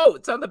his quote.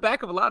 It's on the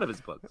back of a lot of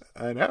his books.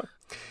 I know.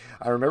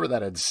 I remember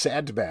that in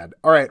Sandman.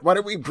 All right, why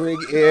don't we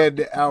bring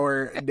in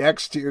our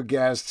next two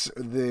guests?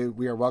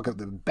 We are welcome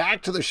them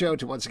back to the show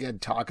to once again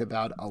talk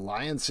about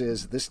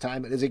Alliances. This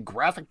time it is a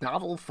graphic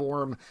novel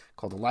form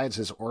called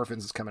Alliances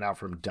Orphans. It's coming out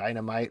from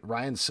Dynamite.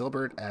 Ryan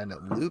Silbert and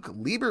Luke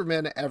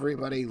Lieberman,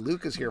 everybody.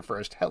 Luke is here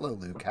first. Hello,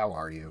 Luke. How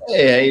are you?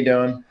 Hey, how you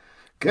doing?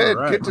 Good.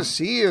 Right. Good to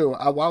see you.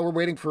 While we're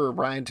waiting for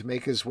Ryan to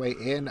make his way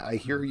in, I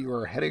hear you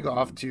are heading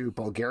off to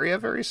Bulgaria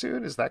very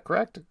soon. Is that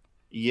correct?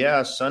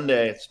 Yeah,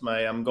 Sunday.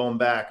 I'm going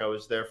back. I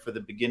was there for the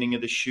beginning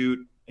of the shoot.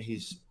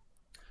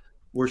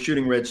 We're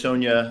shooting Red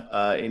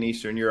Sonja in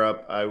Eastern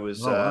Europe. I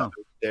was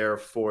there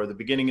for the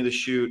beginning of the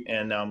shoot,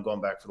 and now I'm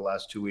going back for the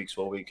last 2 weeks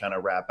while we kind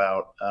of wrap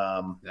out.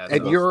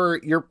 And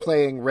you're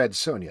playing Red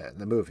Sonja in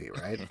the movie,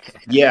 right?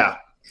 Yeah.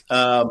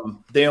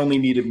 They only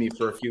needed me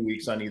for a few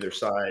weeks on either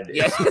side.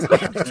 Yes.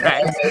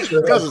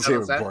 Doesn't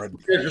seem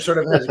important. It just sort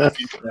of has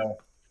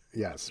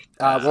Yes.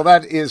 Well,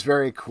 that is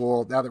very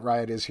cool. Now that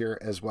Ryan is here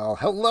as well.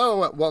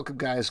 Hello. Welcome,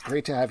 guys.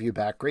 Great to have you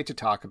back. Great to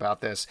talk about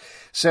this.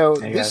 So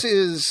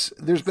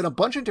there's been a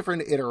bunch of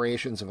different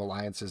iterations of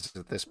Alliances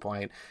at this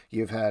point.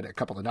 You've had a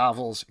couple of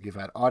novels, you've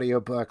had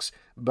audiobooks,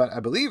 but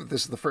I believe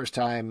this is the first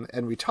time,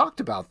 and we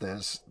talked about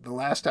this the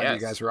last time you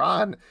guys were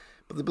on,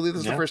 but I believe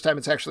this is the first time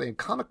it's actually in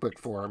comic book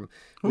form,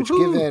 which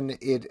given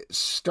it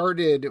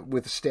started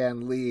with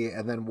Stan Lee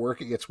and then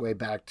working its way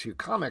back to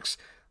comics,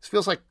 this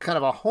feels like kind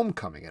of a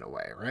homecoming in a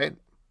way, right?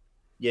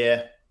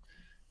 Yeah.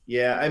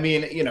 Yeah. I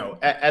mean,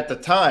 at the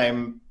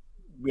time,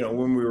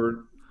 when we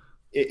were,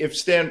 if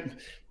Stan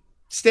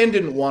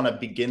didn't want to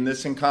begin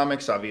this in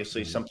comics,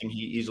 obviously something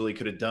he easily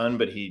could have done,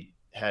 but he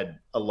had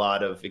a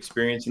lot of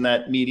experience in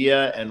that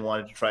media and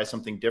wanted to try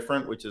something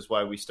different, which is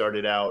why we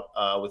started out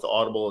with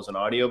Audible as an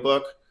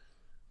audiobook.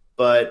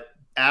 But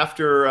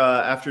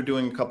after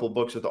doing a couple of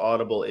books with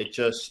Audible, it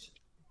just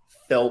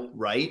felt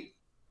right.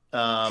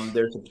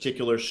 There's a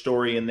particular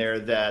story in there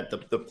that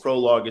the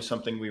prologue is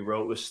something we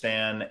wrote with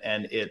Stan,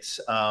 and it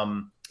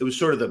was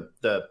sort of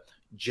the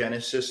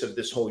genesis of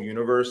this whole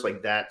universe.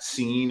 Like that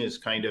scene is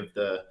kind of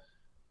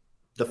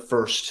the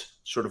first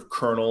sort of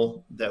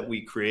kernel that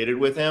we created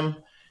with him,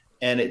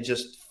 and it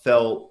just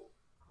felt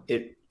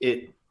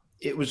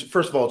it was,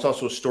 first of all, it's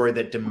also a story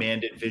that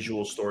demanded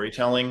visual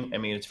storytelling. I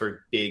mean, it's a very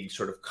big,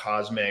 sort of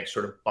cosmic,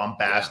 sort of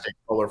bombastic,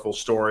 colorful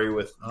story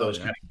with those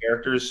kind of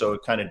characters, so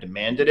it kind of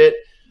demanded it.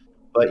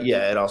 But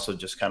yeah, it also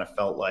just kind of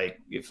felt like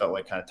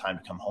kind of time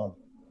to come home.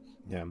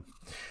 Yeah.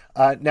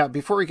 Now,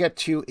 before we get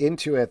too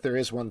into it, there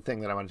is one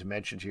thing that I wanted to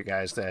mention to you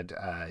guys that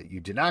you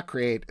did not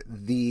create.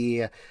 We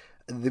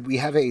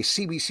have a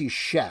CBC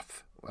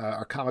chef,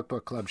 our comic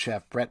book club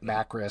chef, Brett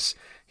Macris.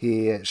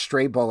 He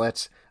Stray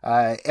Bullets.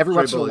 Every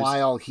once in a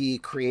while, he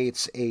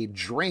creates a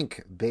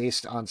drink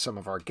based on some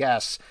of our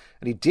guests.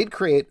 And he did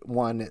create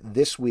one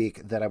this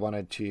week that I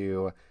wanted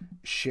to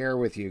share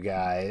with you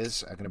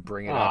guys. I'm going to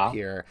bring it up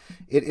here.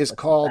 It is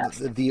called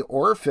The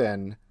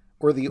Orphan,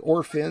 or The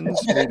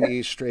Orphans.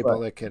 Maybe Stray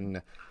Bullet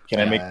can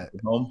I make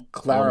it home?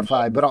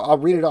 Clarify, but I'll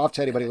read it off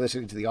to anybody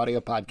listening to the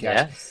audio podcast.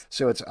 Yes.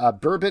 So it's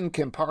bourbon,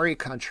 Campari,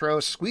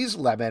 Cointreau, squeezed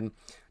lemon,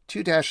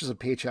 2 dashes of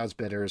Peychaud's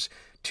bitters,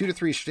 2 to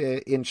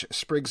 3 inch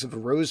sprigs of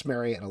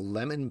rosemary, and a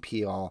lemon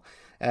peel.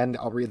 And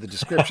I'll read the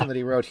description that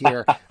he wrote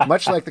here.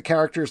 Much like the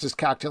characters this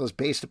cocktail is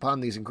based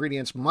upon, these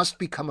ingredients must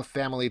become a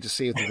family to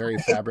save the very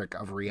fabric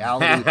of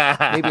reality.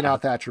 Maybe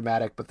not that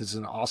dramatic, but this is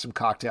an awesome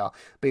cocktail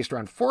based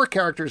around 4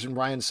 characters in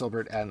Ryan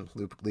Silbert and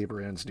Luke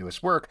Lieberman's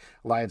newest work,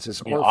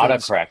 Alliances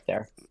Orphans. Autocorrect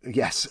there.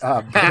 Yes.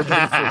 Bourbon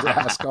for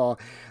Rascal,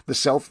 the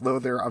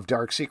self-loather of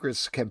dark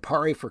secrets,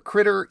 Campari for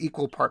Critter,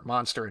 equal part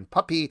monster and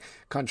puppy,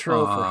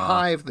 Cointreau for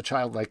Hive, the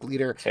childlike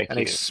leader, and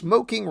a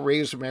smoking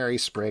rosemary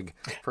sprig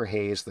for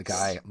Haze, the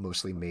guy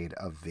mostly made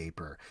of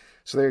vapor.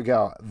 So there you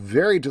go.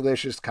 Very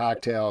delicious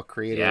cocktail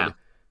created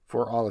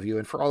for all of you.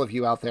 And for all of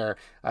you out there,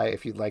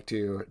 if you'd like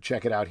to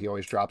check it out, he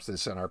always drops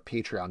this on our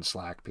Patreon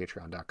Slack,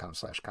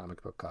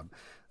 patreon.com/comicbookclub.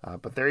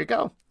 But there you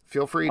go.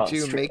 Feel free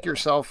to make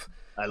yourself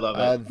I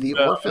love it. The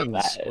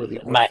Orphans or the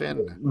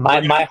Orphan.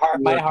 My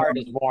heart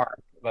is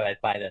warmed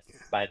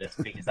by this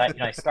because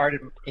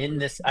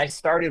I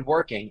started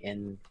working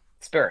in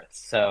spirits,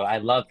 so I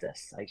love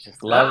this. I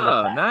just love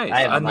the fact.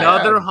 Nice.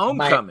 Another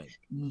homecoming.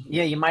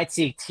 You might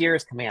see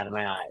tears coming out of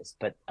my eyes,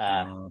 but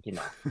let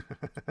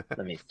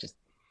me just,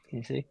 can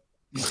you see?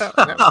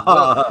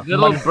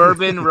 Little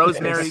bourbon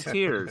rosemary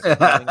tears.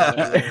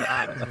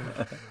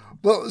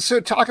 Well, so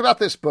talk about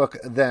this book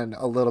then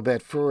a little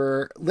bit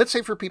let's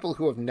say for people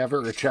who have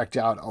never checked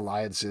out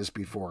Alliances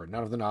before,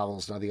 none of the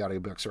novels, none of the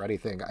audiobooks or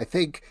anything. I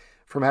think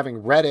from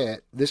having read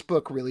it, this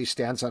book really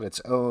stands on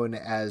its own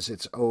as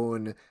its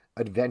own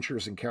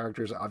adventures and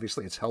characters.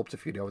 Obviously, it's helped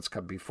if you know it's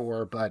come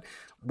before, but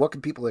what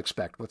can people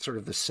expect? What's sort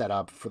of the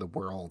setup for the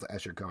world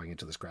as you're going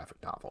into this graphic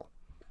novel?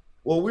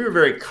 Well, we were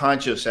very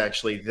conscious,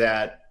 actually,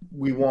 that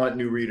we want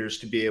new readers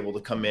to be able to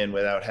come in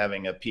without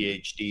having a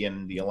PhD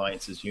in the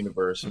Alliances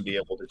universe and be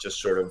able to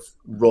just sort of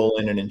roll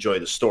in and enjoy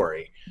the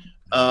story.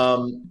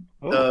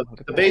 The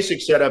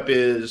basic setup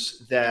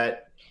is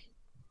that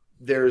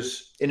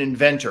there's an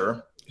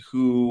inventor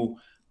who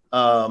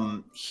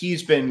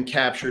he's been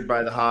captured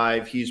by the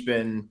Hive. He's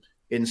been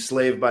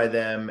enslaved by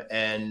them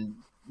and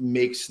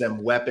makes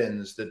them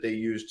weapons that they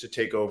use to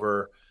take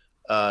over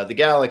the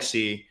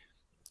galaxy.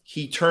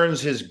 He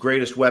turns his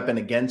greatest weapon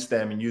against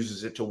them and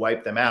uses it to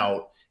wipe them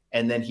out.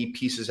 And then he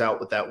pieces out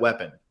with that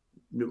weapon.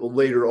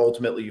 Later,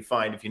 ultimately, you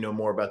find, if you know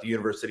more about the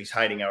universe, that he's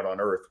hiding out on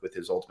Earth with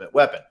his ultimate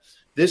weapon.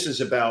 This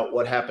is about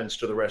what happens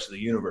to the rest of the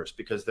universe,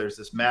 because there's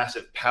this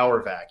massive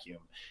power vacuum,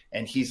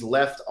 and he's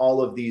left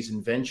all of these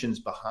inventions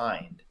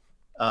behind.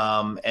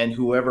 And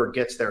whoever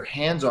gets their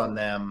hands on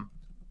them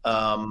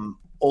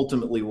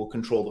ultimately will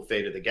control the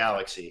fate of the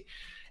galaxy.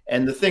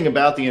 And the thing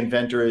about the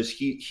inventor is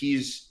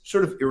he's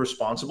sort of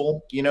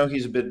irresponsible. You know,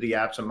 he's a bit of the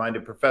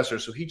absent-minded professor.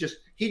 So he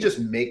just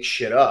makes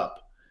shit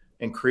up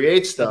and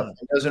creates stuff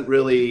and doesn't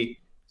really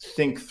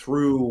think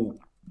through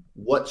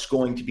what's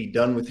going to be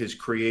done with his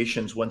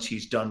creations once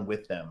he's done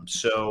with them.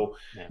 So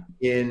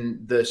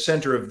in the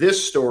center of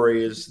this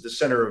story is the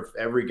center of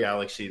every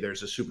galaxy.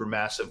 There's a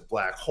supermassive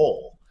black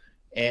hole.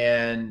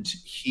 And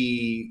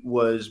he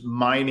was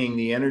mining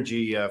the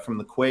energy from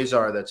the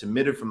quasar that's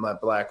emitted from that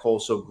black hole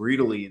so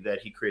greedily that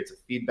he creates a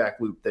feedback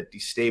loop that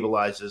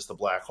destabilizes the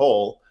black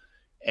hole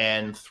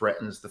and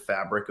threatens the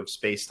fabric of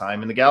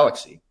space-time in the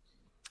galaxy.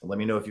 Let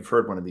me know if you've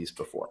heard one of these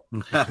before.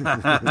 You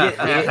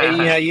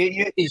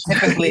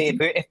typically,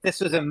 if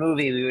this was a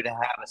movie, we would have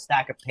a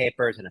stack of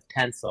papers and a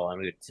pencil, and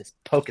we would just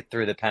poke it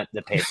through the paper.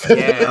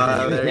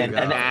 Yeah,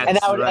 and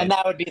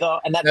that would be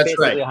that's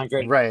basically right.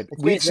 100. Right.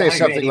 We'd say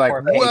something like,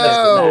 pages.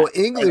 "Whoa,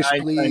 English,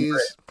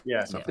 please."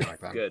 Yeah, Something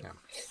like that. Good. Yeah.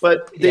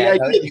 But the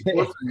idea of the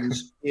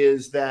orphans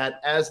is that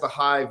as the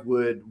Hive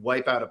would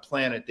wipe out a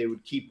planet, they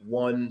would keep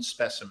one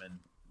specimen,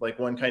 like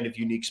one kind of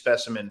unique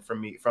specimen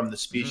from the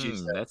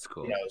species. That's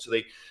cool. You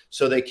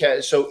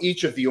know, so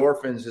each of the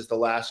orphans is the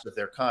last of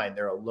their kind.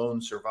 They're a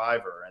lone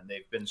survivor, and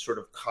they've been sort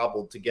of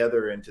cobbled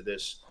together into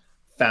this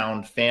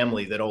found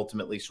family that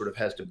ultimately sort of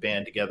has to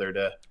band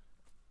together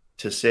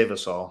to save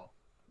us all.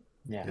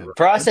 Yeah.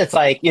 For us, it's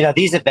like, you know,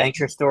 these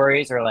adventure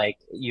stories are like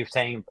you were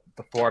saying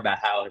before about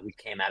how we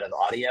came out of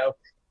audio.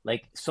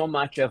 Like so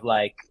much of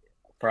like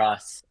for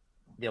us,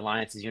 the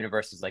Alliance's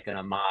universe is like an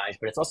homage,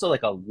 but it's also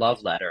like a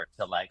love letter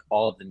to like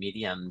all of the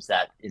mediums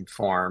that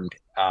informed,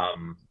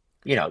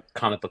 you know,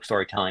 comic book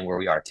storytelling where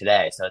we are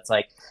today. So it's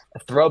like a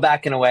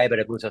throwback in a way, but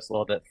it moves us a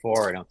little bit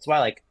forward. And that's why,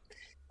 like,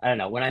 I don't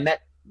know, when I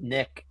met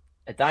Nick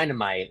at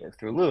Dynamite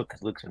through Luke,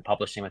 because Luke's been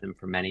publishing with him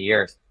for many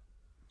years,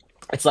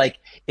 it's like,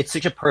 it's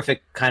such a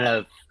perfect kind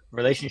of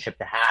relationship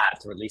to have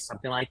to release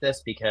something like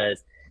this,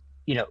 because,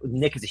 you know,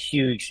 Nick is a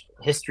huge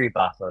history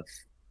buff of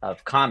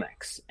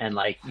comics, and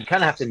like you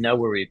kind of have to know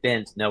where we've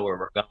been to know where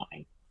we're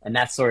going, and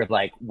that's sort of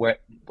like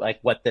what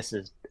this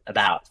is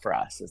about for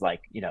us is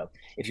like, you know,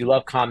 if you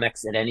love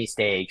comics at any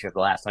stage of the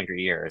last 100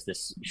 years,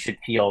 this should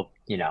feel,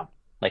 you know,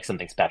 like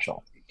something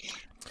special.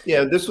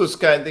 Yeah, this was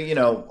kind of, you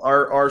know,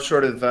 our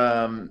sort of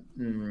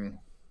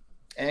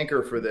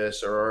anchor for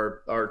this,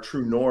 or our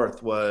true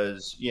north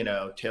was, you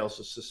know, Tales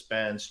of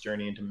Suspense,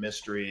 Journey into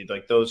Mystery,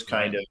 like those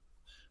kind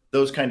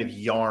of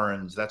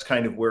yarns. That's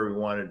kind of where we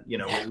wanted, you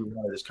know, we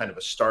wanted as kind of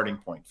a starting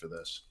point for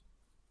this.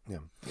 Yeah.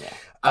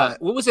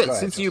 What was it?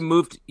 Since you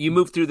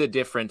moved through the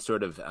different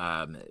sort of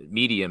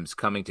mediums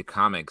coming to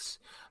comics,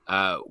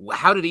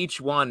 how did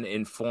each one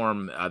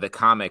inform the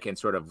comic and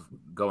sort of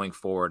going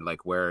forward,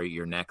 like where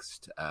your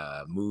next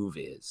move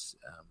is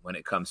when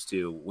it comes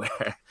to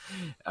where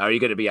are you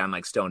going to be on,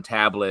 like stone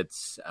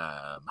tablets,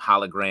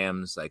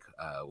 holograms? Like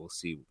we'll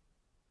see.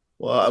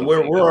 Well,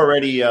 we're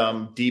already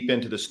deep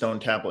into the stone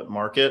tablet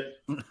market.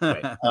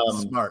 Right.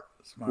 Smart.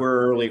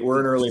 We're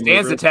an early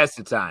stands mover. the test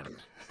of time.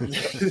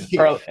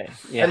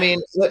 Yeah. I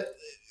mean,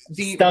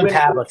 the stone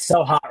tablets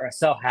so hot right now.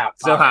 So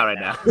hot right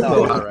now.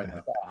 So hot right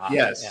now.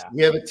 Yes,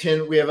 yeah.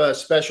 we have a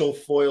special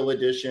foil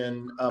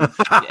edition.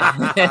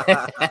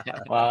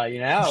 Well, you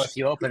know, if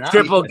you open up,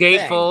 triple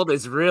gatefold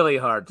is really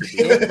hard to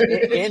do.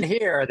 In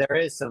here, there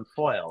is some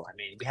foil. I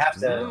mean, we have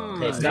to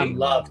pay some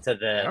love to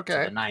the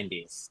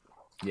 90s.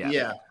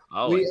 Yeah.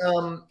 We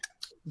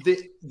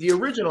the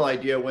original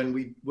idea when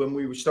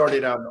we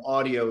started out in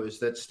audio is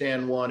that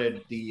Stan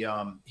wanted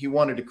he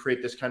wanted to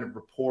create this kind of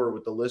rapport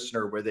with the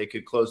listener where they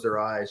could close their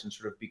eyes and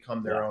sort of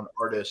become their own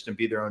artist and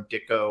be their own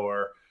Ditko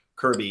or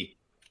Kirby,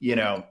 you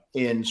know,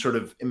 in sort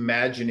of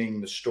imagining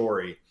the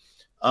story.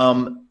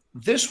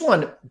 This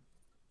one,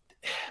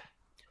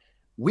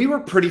 we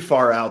were pretty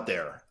far out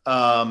there,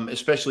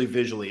 especially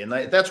visually, and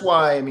that's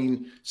why, I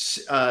mean,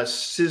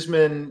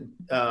 Sleeman,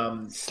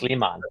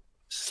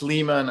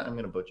 I'm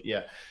going to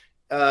butcher,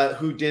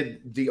 who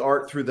did the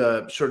art through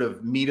the sort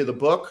of meat of the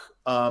book,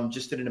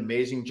 just did an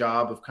amazing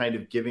job of kind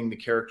of giving the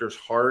characters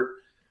heart.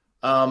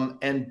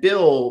 And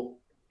Bill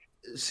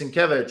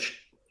Sienkiewicz,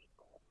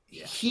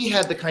 he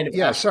had the kind of...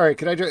 Yeah, sorry,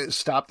 could I just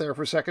stop there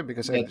for a second?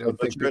 Because I don't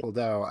think people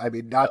know. I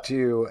mean, not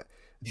to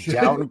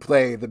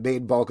downplay the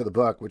main bulk of the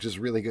book, which is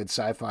really good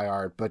sci-fi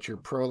art, but your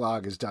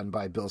prologue is done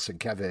by Bill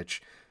Sienkiewicz,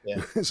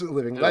 who's a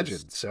living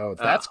legend. So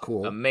that's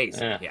cool.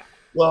 Amazing, yeah.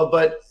 Well,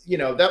 but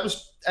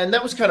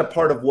that was kind of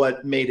part of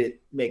what made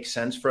it make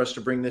sense for us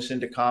to bring this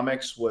into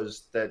comics,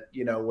 was that,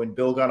 when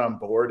Bill got on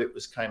board, it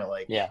was kind of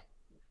like,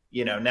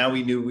 now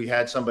we knew we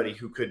had somebody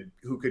who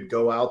could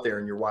go out there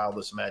in your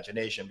wildest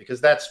imagination,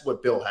 because that's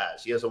what Bill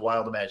has. He has a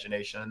wild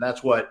imagination, and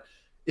that's what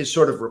is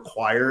sort of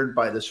required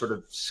by the sort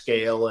of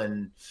scale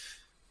and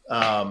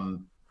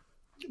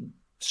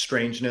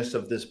strangeness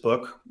of this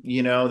book,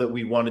 that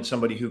we wanted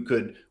somebody who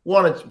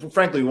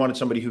wanted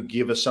somebody who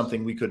give us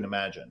something we couldn't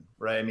imagine.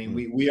 Right. I mean,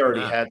 we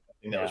already had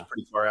something that was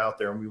pretty far out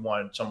there, and we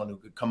wanted someone who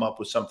could come up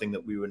with something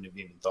that we wouldn't have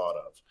even thought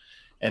of.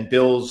 And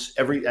Bill's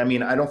I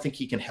don't think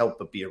he can help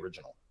but be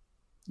original,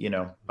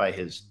 by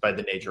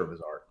the nature of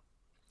his art.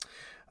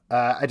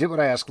 I did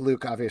want to ask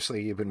Luke,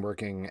 obviously you've been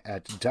working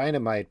at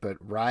Dynamite, but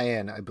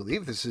Ryan, I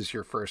believe this is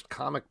your first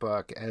comic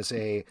book as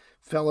a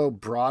fellow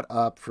brought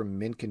up from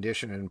mint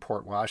condition in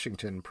Port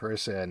Washington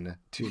person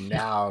to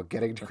now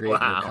getting to create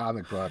your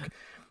comic book.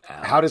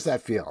 How does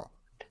that feel?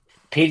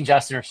 Pete and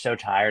Justin are so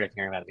tired of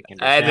hearing about the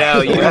condition. I know,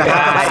 you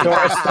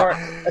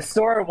guys. A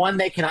store, one,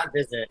 they cannot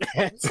visit.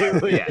 Two,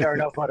 there are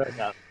no photos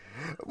of.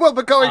 Well,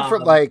 but going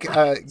from comic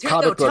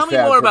book tell me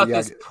fan more for about the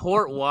this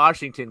Port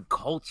Washington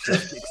culture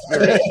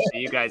experience that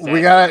you guys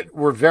have.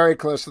 We're very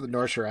close to the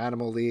North Shore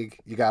Animal League.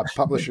 You got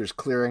Publishers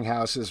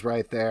Clearinghouses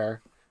right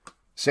there.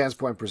 Sands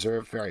Point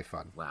Preserve, very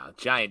fun. Wow,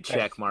 giant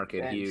check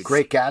market, huge.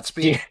 Great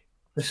Gatsby.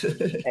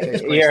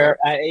 We're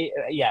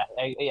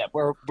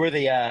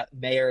the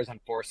mayors on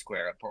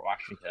Foursquare at Port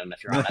Washington,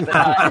 if you're on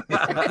that.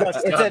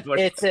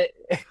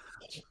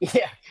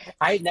 Yeah,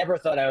 I never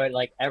thought I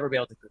would ever be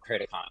able to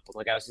create a comic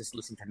book. I was just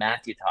listening to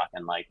Mathew talk,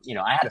 and I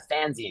had a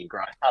fanzine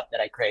growing up that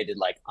I created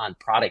on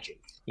Prodigy.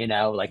 With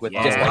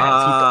just people.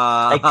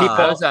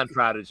 I was on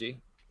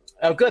Prodigy.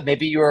 Oh, good.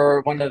 Maybe you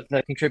were one of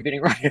the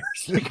contributing writers.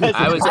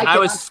 I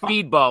was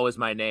Speedball was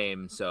my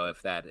name. So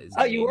if that is,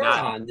 you were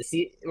on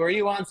were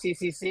you on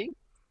CCC?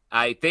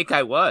 I think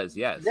I was,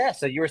 yes. Yeah,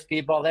 so you were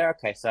Speedball there?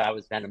 Okay, so I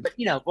was Venom. But,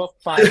 we'll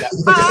find out.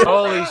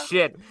 Holy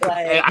shit.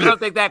 I don't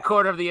think that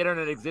corner of the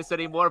internet exists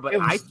anymore, but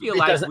I feel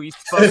like we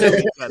spoke to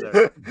each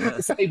other.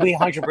 We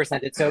 100%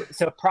 did. So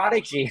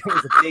Prodigy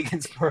was a big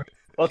inspiration.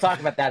 We'll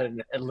talk about that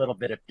in a little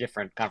bit of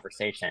different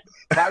conversation.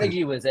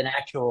 Prodigy was an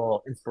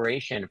actual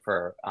inspiration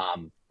for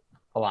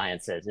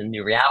alliances in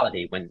New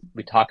Reality when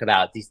we talk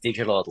about these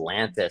digital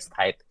Atlantis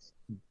type,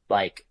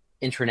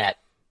 intranet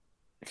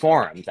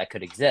forums that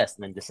could exist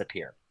and then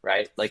disappear,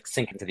 right?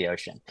 Sink into the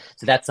ocean.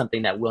 So that's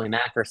something that William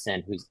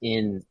Ackerson, who's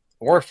in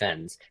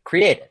Orphans,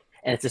 created.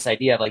 And it's this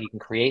idea of you can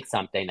create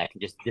something that can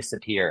just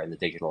disappear in the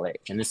digital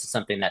age. And this is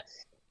something that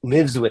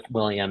lives with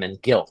William and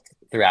Guilt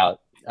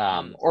throughout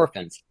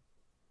Orphans.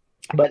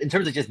 But in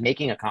terms of just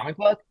making a comic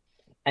book,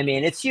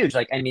 it's huge.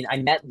 I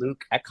met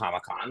Luke at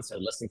Comic-Con, so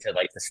listening to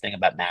this thing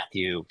about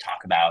Mathew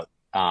talk about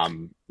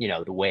the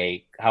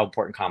way how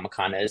important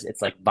Comic-Con is,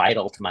 it's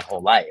vital to my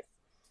whole life.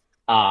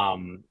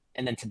 And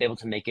then to be able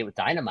to make it with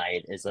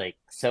Dynamite is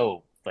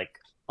so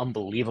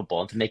unbelievable.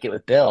 And to make it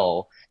with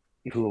Bill,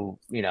 who,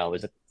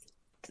 is an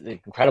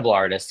incredible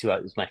artist, who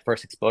was my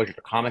first exposure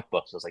to comic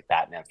books, was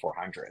Batman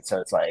 400. So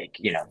it's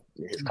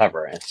his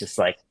cover, and it's just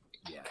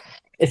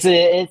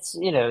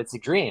it's a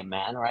dream,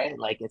 man. Right.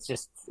 It's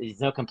just, there's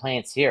no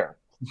complaints here.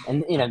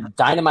 And,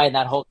 Dynamite and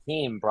that whole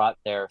team brought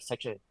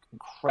such an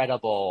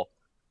incredible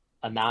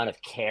amount of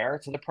care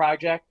to the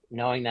project,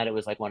 knowing that it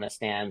was one of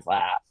Stan's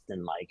last,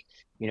 and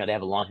they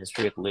have a long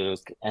history with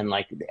Luke, and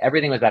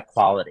everything was about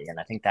quality. And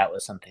I think that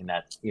was something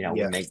that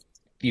when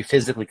you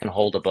physically can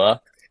hold a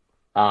book,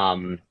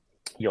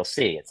 you'll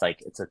see it's a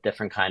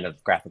different kind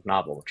of graphic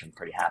novel, which I'm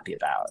pretty happy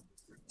about.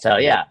 So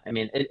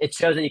it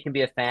shows that you can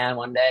be a fan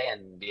one day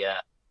and be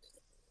a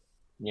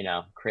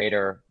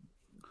creator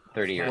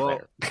 30 years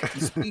later.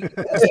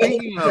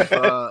 Speaking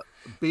of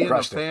being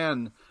a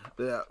fan,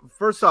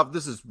 first off,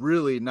 this is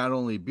really not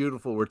only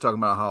beautiful, we're talking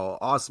about how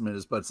awesome it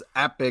is, but it's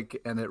epic,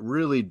 and it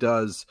really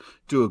does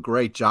do a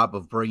great job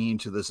of bringing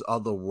to this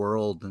other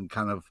world and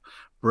kind of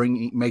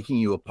making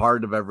you a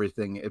part of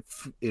everything.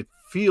 It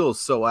feels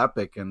so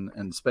epic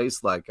and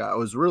space-like. I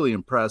was really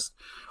impressed.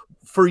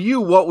 For you,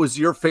 what was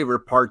your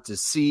favorite part to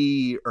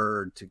see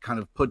or to kind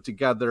of put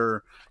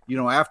together,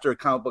 after a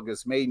comic book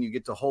is made and you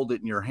get to hold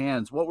it in your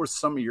hands? What were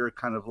some of your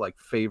kind of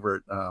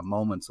favorite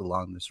moments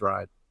along this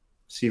ride?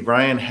 See,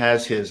 Ryan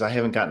has his. I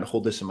haven't gotten to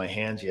hold this in my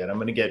hands yet. I'm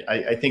going to get,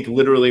 I think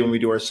literally when we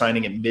do our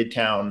signing at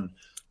Midtown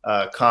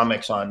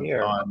Comics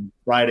on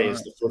Friday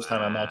is the first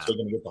time I'm actually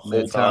going to get the whole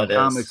Midtown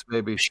Comics,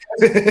 baby.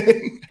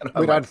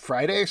 Wait, on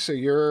Friday? So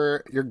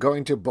you're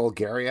going to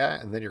Bulgaria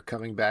and then you're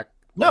coming back?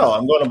 No,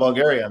 I'm going to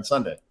Bulgaria on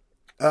Sunday.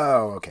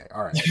 Oh, okay.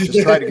 All right.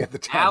 Just trying to get the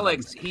time.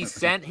 Alex, he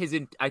sent his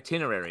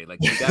itinerary.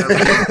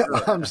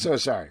 I'm so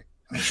sorry.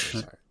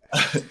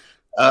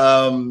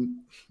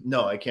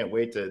 No, I can't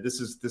wait to.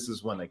 This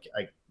is when I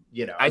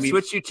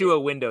switched you to a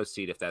window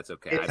seat if that's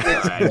okay. I'm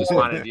sorry. I just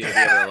wanted you to be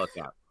able to look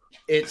out.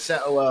 It's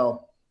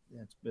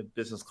it's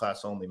business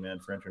class only, man,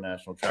 for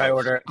international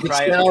travel. Try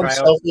order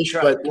selfish,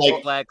 but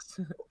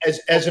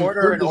as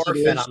order an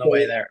Orphan on the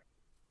way there.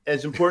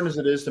 as important as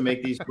it is to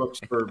make these books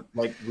for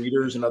like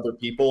readers and other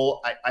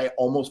people, I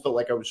almost felt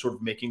like I was sort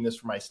of making this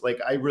for myself. Like,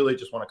 I really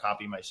just want to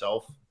copy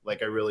myself.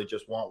 Like, I really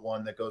just want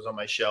one that goes on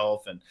my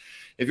shelf. And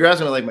if you're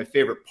asking me, like, my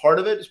favorite part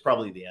of it is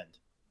probably the end.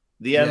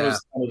 The end was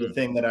kind of the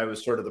thing that I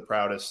was sort of the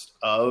proudest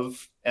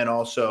of. And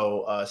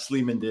also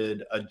Sleeman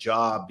did a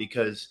job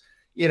because,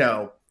 you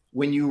know,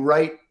 when you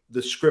write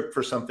the script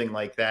for something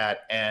like that,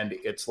 and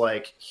it's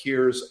like,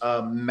 here's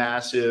a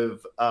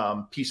massive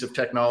piece of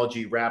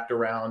technology wrapped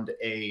around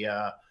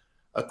a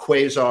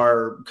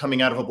quasar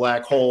coming out of a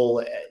black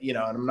hole, you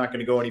know, and I'm not going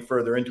to go any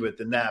further into it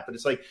than that, but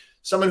it's like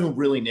someone who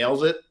really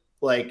nails it,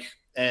 like,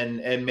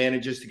 and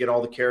manages to get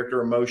all the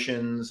character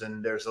emotions,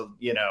 and there's a,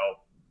 you know,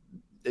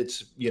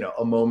 it's, you know,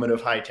 a moment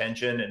of high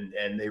tension,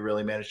 and they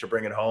really managed to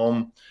bring it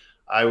home.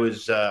 I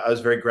was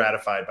very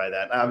gratified by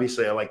that. And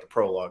obviously I like the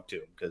prologue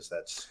too, because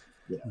that's,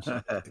 you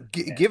know,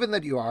 given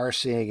that you are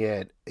seeing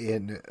it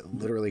in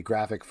literally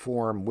graphic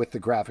form with the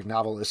graphic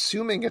novel,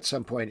 assuming at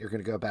some point you're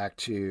going to go back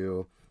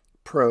to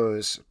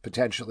prose,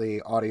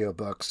 potentially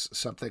audiobooks,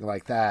 something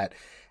like that,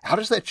 how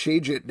does that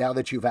change it now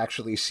that you've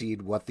actually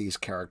seen what these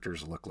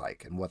characters look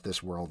like and what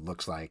this world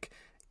looks like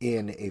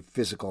in a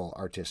physical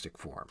artistic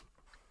form?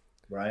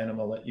 Ryan, I'm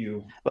gonna let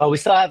you. Well, we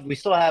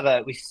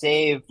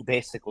saved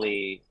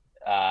basically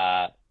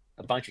a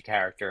bunch of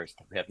characters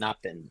that have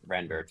not been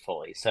rendered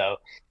fully. So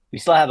we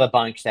still have a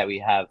bunch that we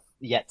have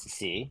yet to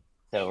see.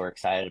 So we're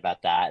excited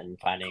about that, and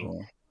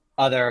finding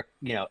other,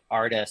 you know,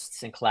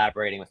 artists and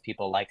collaborating with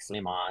people like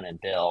Sleeman and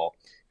Bill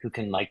who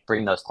can like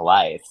bring those to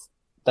life.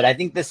 But I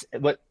think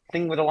what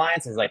thing with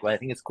Alliance is like, what I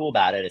think is cool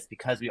about it is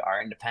because we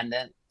are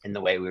independent in the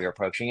way we were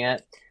approaching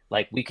it.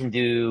 Like,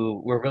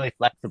 we're really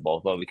flexible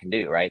with what we can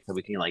do, right? So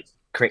we can like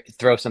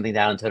throw something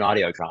down into an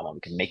audio drama. We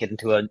can make it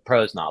into a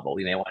prose novel.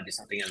 We may want to do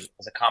something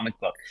as a comic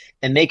book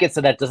and make it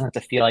so that it doesn't have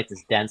to feel like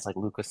this dense, like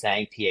Luke was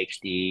saying,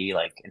 PhD,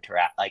 like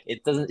interact, like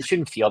it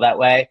shouldn't feel that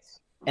way.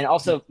 And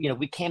also, you know,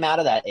 we came out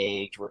of that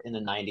age where in the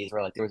 90s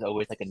where like there was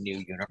always like a new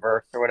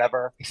universe or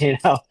whatever, you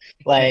know,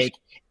 like,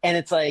 and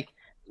it's like,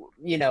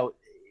 you know,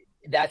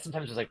 that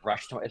sometimes was like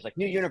rushed to, it's like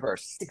new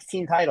universe,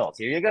 16 titles,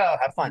 here you go,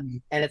 have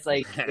fun. And it's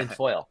like in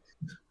foil.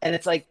 And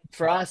it's like,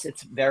 for us,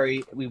 it's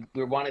very, we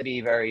want to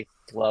be very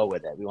slow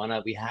with it.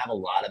 We have a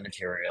lot of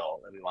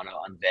material that we want to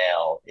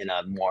unveil in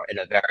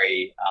a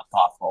very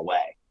thoughtful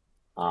way.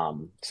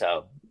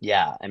 So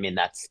yeah, I mean,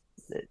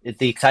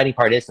 the exciting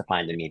part is to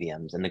find the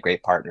mediums and the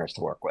great partners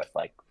to work with,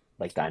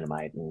 like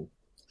Dynamite and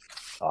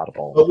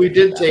Audible. But we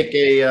did take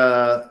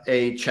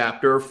a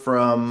chapter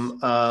from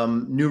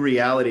New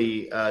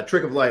Reality.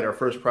 Trick of Light, our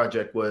first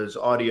project, was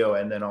audio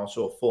and then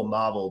also a full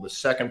novel. The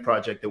second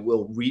project that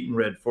Will Wheaton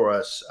read for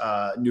us,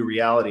 New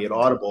Reality at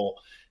Audible,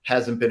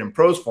 hasn't been in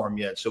prose form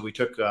yet. So we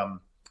took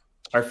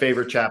our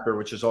favorite chapter,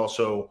 which is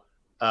also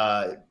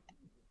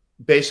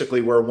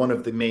basically where one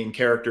of the main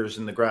characters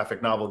in the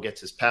graphic novel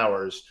gets his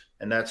powers,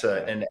 and that's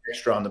an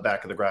extra on the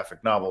back of the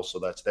graphic novel. So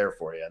that's there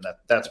for you, and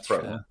that's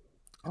prose. Yeah.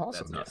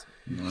 Awesome. Nice.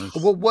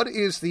 Well, what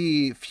is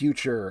the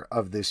future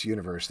of this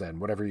universe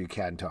then? Whatever you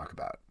can talk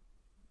about.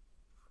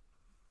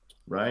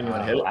 Ryan, you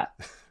want to hit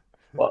it?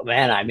 Well,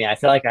 man, I mean, I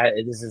feel like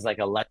this is like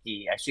a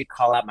lucky. I should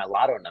call out my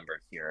lotto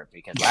numbers here,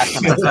 because last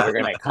time I said we were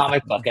going to make a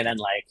comic book, and then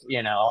like,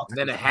 you know, and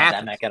then it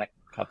happened. I got a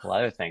couple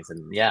other things,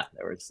 and yeah,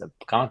 there was a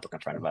comic book in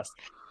front of us.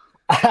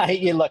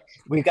 Look,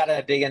 we've got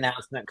a big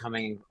announcement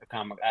coming at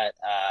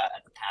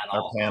the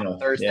panel on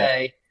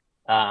Thursday.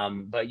 Yeah.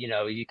 But you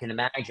know, you can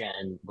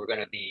imagine we're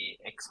going to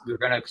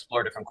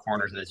explore different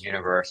corners of this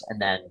universe and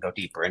then go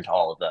deeper into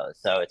all of those.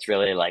 So it's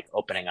really like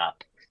opening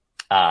up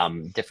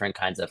different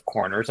kinds of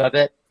corners of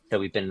it. So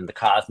we've been in the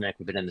cosmic,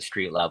 we've been in the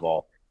street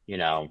level. You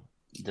know,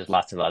 there's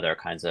lots of other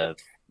kinds of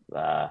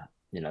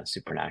you know,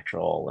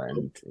 supernatural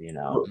and, you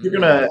know, you're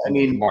gonna, I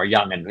mean, more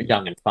young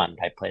and fun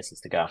type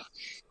places to go.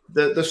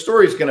 The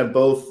story is going to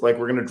both, like,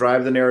 we're going to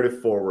drive the narrative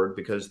forward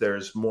because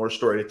there's more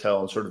story to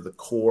tell and sort of the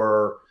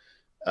core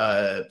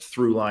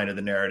through line of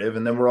the narrative,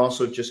 and then we're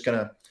also just going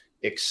to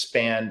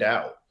expand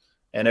out.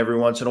 And every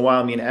once in a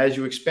while, I mean, as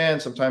you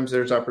expand, sometimes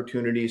there's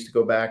opportunities to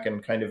go back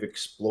and kind of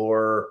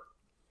explore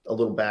a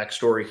little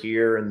backstory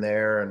here and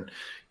there. And,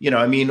 you know,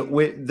 I mean,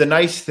 the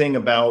nice thing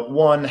about,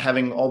 one,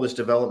 having all this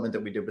development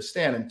that we did with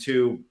Stan, and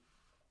two,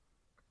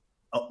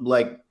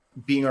 like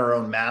being our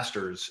own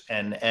masters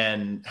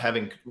and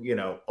having, you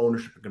know,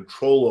 ownership and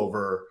control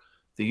over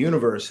the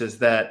universe, is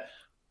that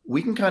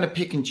we can kind of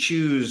pick and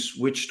choose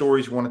which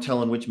stories we want to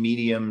tell in which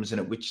mediums and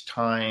at which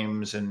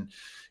times. And,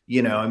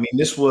 you know, I mean,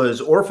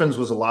 Orphans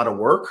was a lot of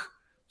work.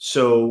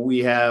 So we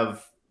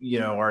have, you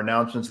know, our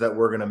announcements that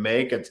we're going to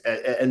make.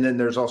 And then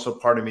there's also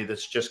part of me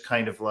that's just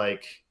kind of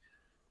like,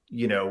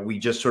 you know, we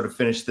just sort of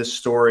finished this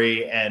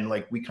story and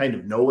like, we kind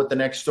of know what the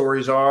next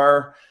stories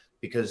are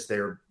because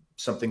they're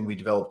something we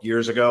developed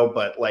years ago.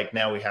 But like,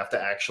 now we have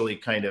to actually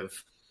kind of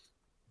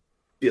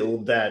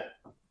build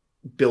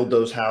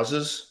those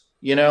houses.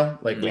 You know,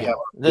 like we have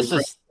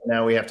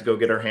now we have to go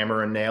get our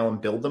hammer and nail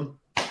and build them.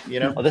 You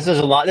know, well, this is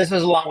a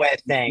long way of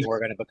saying we're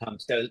going to become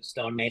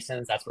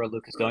stonemasons. That's where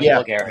Luke is going to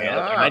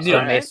Bulgaria.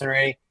 Stone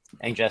masonry.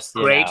 and just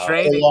Great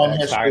training. A long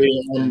Sorry,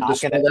 history, and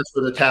that's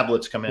where the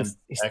tablets come in.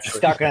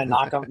 Start going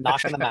to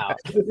knocking them out.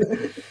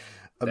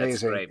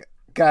 Amazing.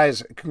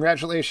 Guys,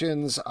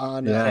 congratulations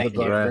on the book.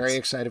 Congrats. Very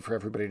excited for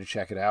everybody to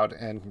check it out.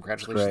 And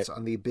congratulations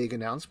on the big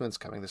announcements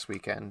coming this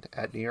weekend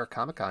at New York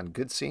Comic Con.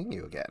 Good seeing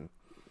you again.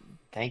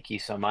 Thank you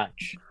so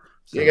much.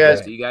 See you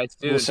guys. See you guys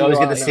soon. We'll see always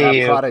you good to on, see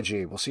you.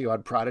 Prodigy. We'll see you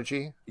on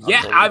Prodigy.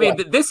 Yeah, I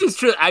mean, this is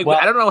true. I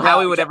don't know how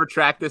we would ever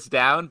track this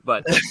down,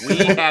 but we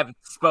have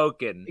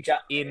spoken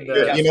in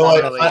the. You know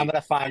what? I'm going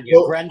to find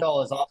you.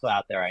 Grendel is also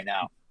out there right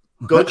now.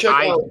 Go check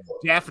I out.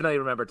 definitely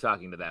remember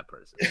talking to that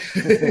person.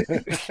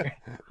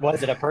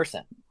 Was it a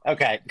person?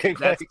 Okay.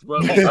 That's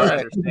what we don't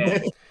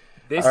understand.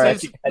 This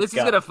is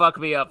going to fuck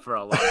me up for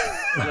a long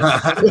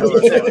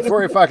time.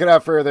 Before we fuck it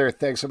up further,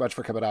 thanks so much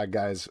for coming on,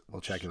 guys. We'll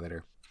check you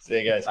later.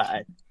 See you guys.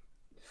 Bye.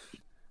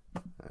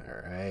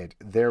 All right.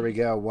 There we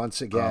go.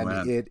 Once again,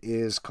 it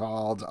is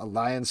called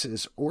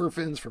Alliance's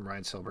Orphans from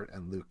Ryan Silbert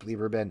and Luke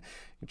Lieberman. You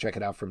can check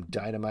it out from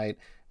Dynamite.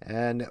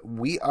 And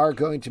we are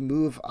going to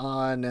move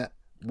on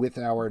with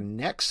our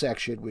next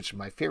section, which is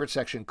my favorite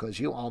section because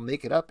you all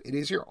make it up. It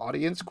is your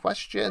audience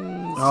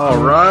questions.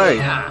 All right.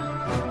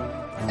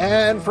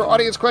 And for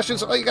audience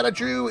questions, all you got to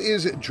do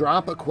is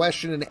drop a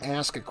question and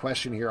ask a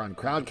question here on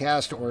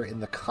Crowdcast or in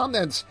the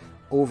comments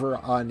over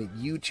on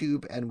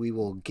YouTube, and we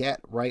will get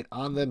right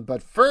on them.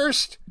 But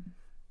first,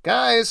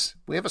 guys,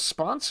 we have a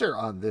sponsor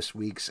on this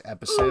week's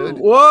episode.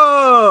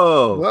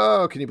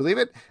 Whoa, can you believe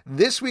it?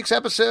 This week's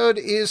episode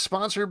is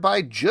sponsored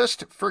by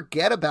Just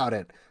Forget About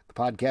It. The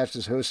podcast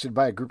is hosted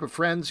by a group of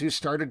friends who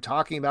started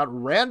talking about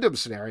random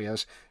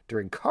scenarios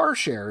during car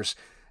shares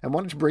and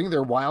wanted to bring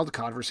their wild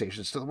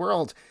conversations to the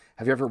world.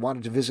 Have you ever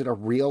wanted to visit a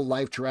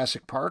real-life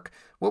Jurassic Park?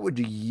 What would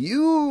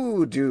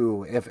you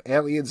do if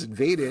aliens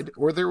invaded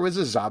or there was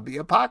a zombie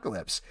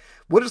apocalypse?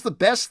 What is the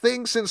best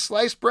thing since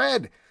sliced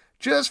bread?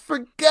 Just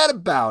forget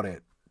about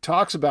it.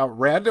 Talks about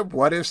random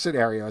what-if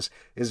scenarios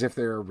as if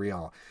they're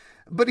real.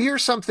 But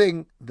here's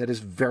something that is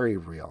very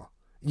real.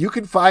 You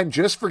can find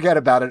Just Forget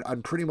About It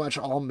on pretty much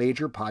all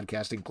major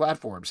podcasting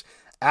platforms.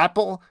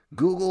 Apple,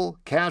 Google,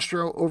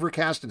 Castro,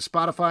 Overcast, and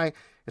Spotify.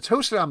 It's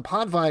hosted on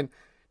Podvine.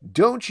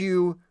 Don't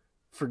you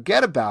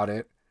forget about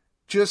it.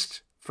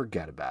 Just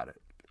forget about it.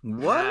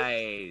 What?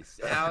 Nice.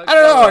 I don't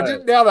know. I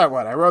didn't nail that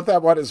one. I wrote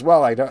that one as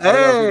well. I don't know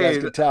if you guys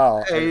could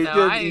tell. Hey,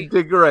 you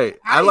did great.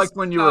 I liked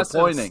when you were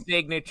pointing.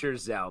 Signature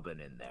Zalbin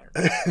in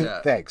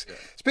there. Thanks. Yeah.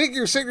 Speaking of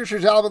your signature,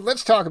 Zalbin,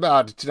 let's talk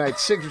about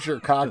tonight's signature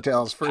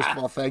cocktails. First of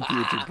all, thank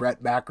you to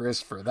Brett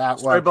Macris for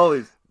that Sorry, one.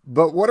 bullies.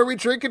 But what are we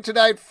drinking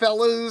tonight,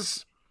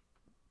 fellas?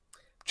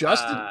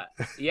 Justin?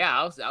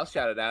 I'll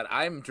shout it out.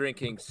 I'm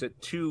drinking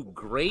two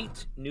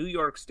great New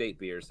York State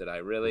beers that I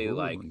really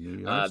like.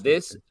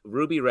 This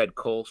Ruby Red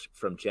Kolsch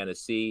from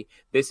Genesee.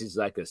 This is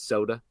like a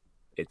soda.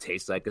 It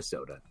tastes like a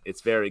soda.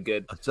 It's very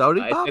good. A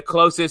soda it's the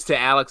closest to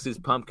Alex's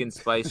pumpkin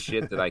spice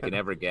shit that I can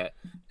ever get.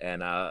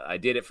 And I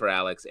did it for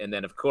Alex. And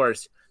then, of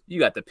course, you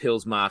got the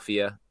Pils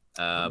Mafia.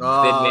 Thin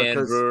Man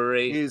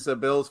Brewery. He's a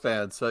Bills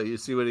fan, so you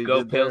see what he Go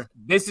did Pils. there?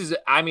 This is,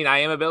 I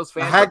am a Bills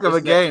fan. A heck of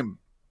a game.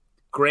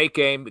 Great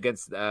game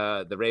against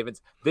the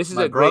Ravens. This is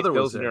My a great brother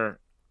was Pilsner.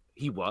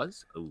 He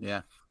was? Ooh.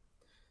 Yeah.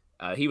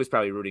 He was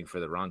probably rooting for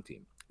the wrong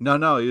team.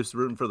 No, he was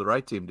rooting for the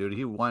right team, dude.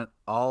 He went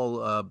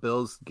all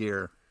Bills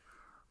gear.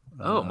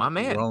 My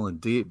man. Rolling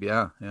deep,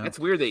 yeah. It's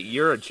weird that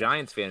you're a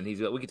Giants fan. We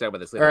can talk about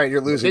this later. All right, you're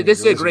losing.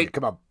 This is a great.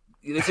 Come on.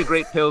 This is a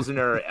great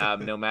Pilsner,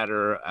 no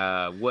matter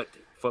what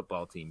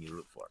football team you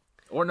root for,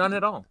 or none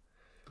at all.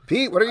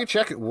 Pete, what are you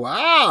checking?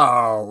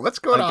 Wow, what's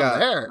going on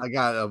there?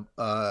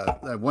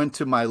 I went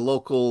to my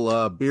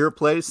local beer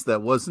place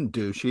that wasn't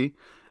douchey.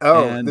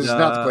 Oh, and, this is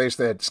not the place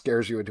that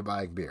scares you into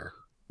buying beer.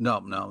 No,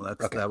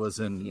 that was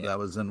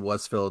in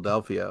West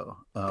Philadelphia,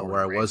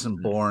 where I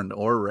wasn't born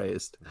or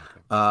raised.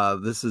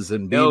 This is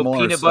in no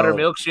Bmore, peanut butter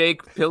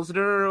milkshake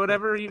Pilsner or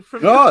whatever you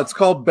from. No, it's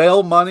called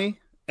Bail Money,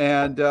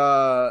 and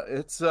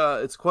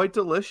it's quite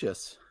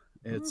delicious.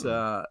 It's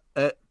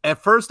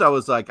at first I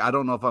was like, I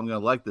don't know if I'm gonna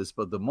like this,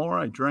 but the more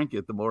I drink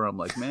it, the more I'm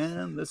like,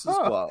 man, this is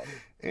quality.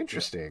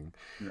 Interesting.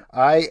 Yeah.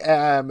 I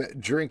am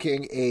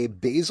drinking a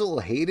Basil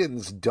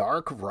Hayden's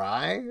dark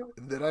rye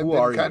that I've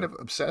been kind of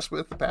obsessed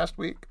with the past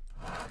week.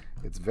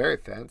 It's very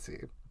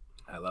fancy.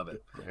 I love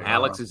it.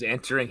 Alex is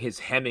entering his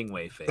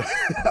Hemingway phase.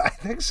 I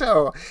think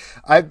so.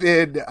 I've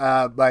been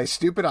my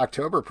stupid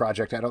October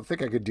project. I don't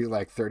think I could do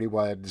like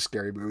 31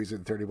 scary movies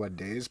in 31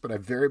 days, but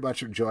I'm very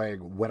much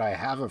enjoying when I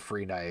have a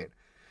free night.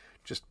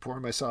 Just pour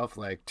myself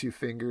like 2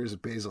 fingers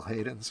of Basil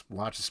Hayden's,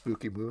 watch a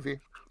spooky movie,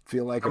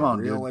 feel like a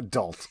real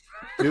adult.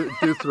 Do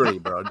 3,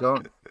 bro.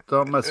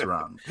 Don't mess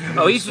around.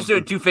 Oh, he's just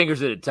doing 2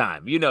 fingers at a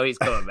time. You know he's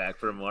coming back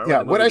for more.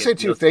 Yeah, when I say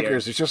 2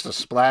 fingers, it's just a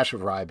splash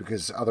of rye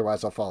because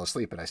otherwise I'll fall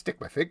asleep, and I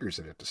stick my fingers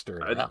in it to stir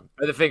it around.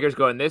 Are the fingers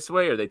going this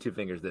way, or are they 2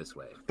 fingers this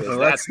way? Well,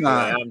 that's the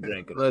way I'm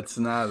drinking. Let's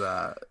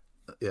not.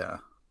 Yeah.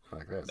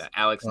 Like this.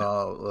 Alex,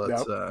 no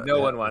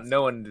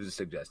one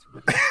suggested.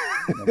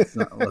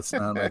 Let's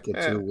not make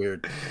it too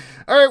weird.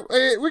 All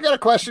right, we got a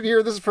question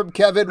here. This is from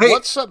Kevin. Hey,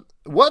 What's up?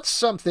 What's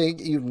something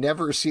you've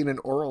never seen an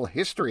oral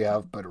history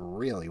of but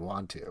really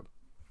want to?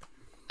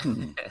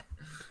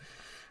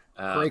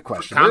 Great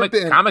question.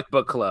 Comic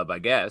book club, I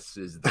guess,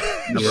 is the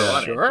number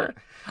one. Sure. Answer.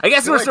 I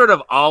guess we're sort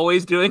of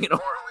always doing an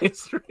oral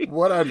history.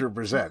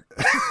 100%.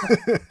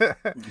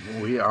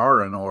 We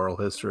are an oral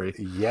history.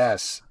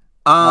 Yes.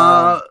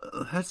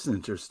 That's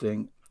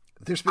interesting.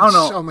 There's been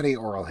so many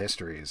oral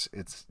histories.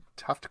 It's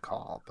tough to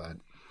call, but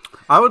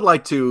I would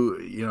like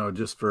to,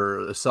 just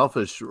for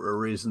selfish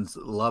reasons,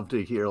 love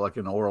to hear like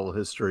an oral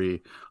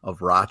history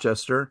of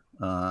Rochester.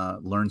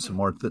 Learn some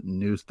more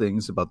new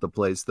things about the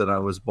place that I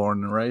was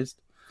born and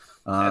raised.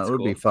 It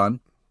would be fun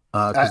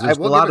because there's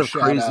a lot of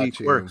crazy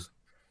quirks.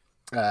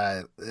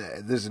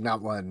 This is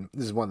not one.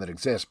 This is one that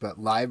exists, but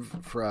Live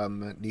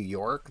from New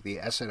York, the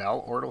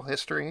SNL oral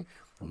history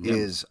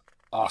is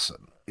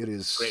awesome. It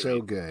is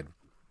good.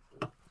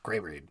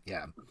 Great read,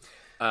 yeah.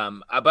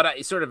 But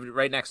I sort of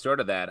right next door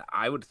to that,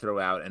 I would throw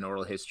out an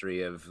oral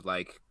history of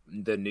like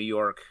the New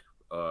York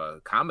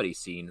comedy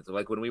scene,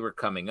 like when we were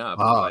coming up.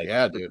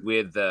 Dude.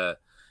 With the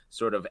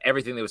sort of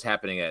everything that was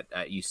happening at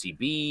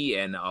UCB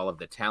and all of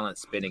the talent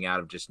spinning out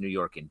of just New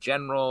York in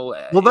general.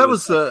 Well, that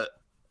was the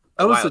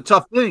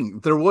tough thing.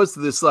 There was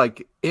this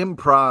like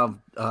improv,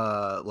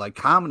 like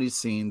comedy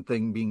scene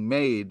thing being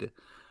made.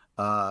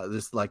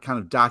 This like kind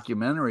of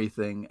documentary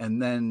thing,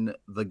 and then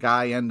the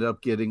guy ended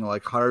up getting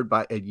like hired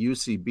at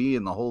UCB,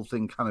 and the whole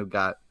thing kind of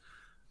got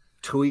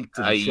tweaked.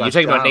 And you're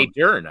talking about Nate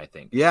Dern, I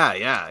think. Yeah,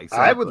 exactly.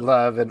 I would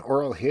love an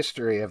oral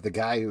history of the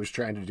guy who was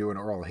trying to do an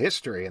oral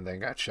history and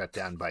then got shut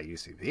down by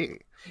UCB.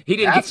 He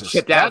didn't get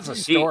shut down. That's a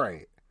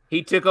story.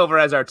 He took over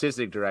as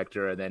artistic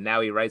director, and then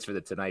now he writes for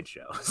the Tonight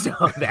Show. So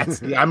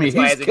that's. I mean,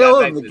 he's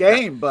killing the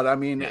game, but I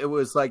mean, it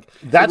was like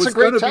that's a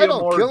great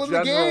title, "Killing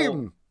the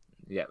Game."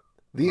 Yeah.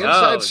 The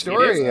inside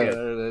story. There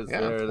it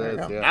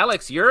is. Yeah.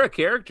 Alex, you're a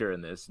character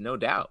in this, no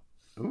doubt.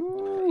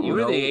 Ooh, you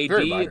were the AD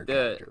at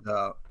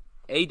the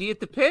AD at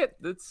the pit.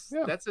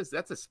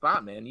 That's a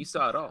spot, man. You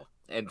saw it all.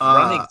 And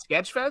running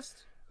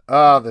Sketchfest.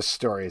 Oh, the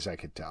stories I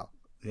could tell.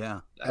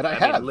 Yeah, and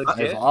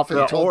I've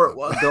often told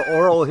the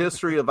oral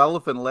history of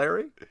Elephant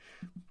Larry.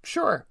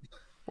 Sure,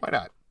 why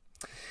not?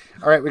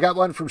 All right, we got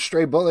one from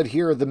Stray Bullet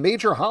here. The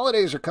major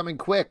holidays are coming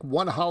quick.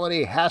 One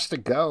holiday has to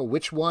go.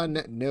 Which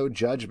one? No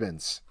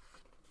judgments.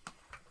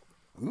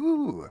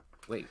 Ooh.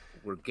 Wait,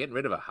 we're getting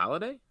rid of a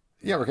holiday?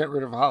 Yeah, we're getting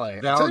rid of a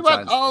holiday. I'll tell you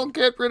what, I'll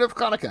get rid of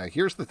Hanukkah.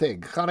 Here's the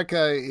thing.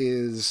 Hanukkah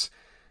is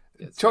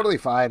totally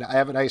fine. I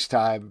have a nice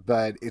time,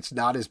 but it's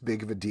not as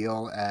big of a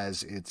deal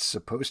as it's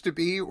supposed to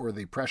be, or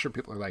the pressure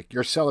people are like,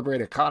 you're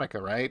celebrating Hanukkah,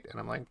 right?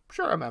 And I'm like,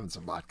 sure, I'm having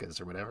some latkes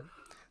or whatever.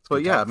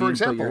 But yeah, for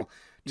example,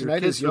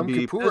 tonight is Yom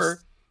Kippur.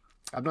 Pissed.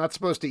 I'm not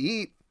supposed to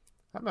eat.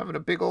 I'm having a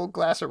big old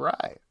glass of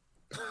rye.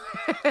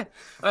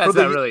 That's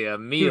not really a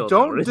meal.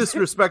 Don't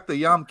disrespect the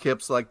Yom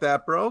Kips like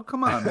that, bro.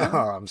 Come on, man. Oh,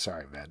 I'm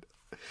sorry, man.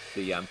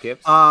 The Yom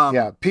Kips?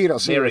 Yeah, Pete, I'll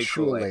see you at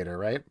shul later,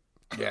 right?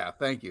 Yeah,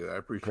 thank you. I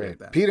appreciate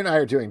that. Pete and I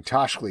are doing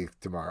Toshkli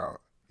tomorrow.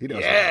 He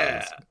knows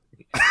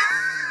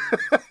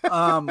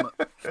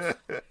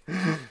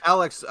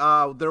Alex,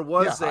 there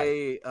was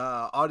a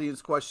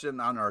audience question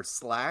on our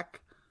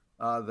Slack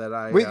that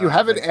I... Wait, you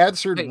haven't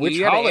answered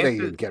which holiday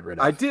you'd get rid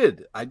of. I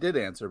did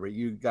answer, but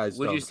you guys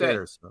don't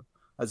care. So.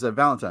 I said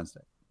Valentine's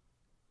Day.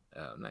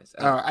 Oh, nice.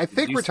 I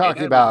think we're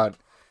talking about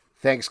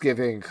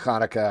Thanksgiving,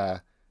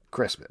 Hanukkah,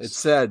 Christmas. It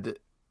said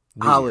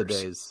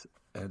holidays,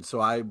 and so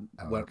I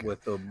went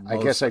with the most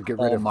I guess I'd get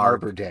rid of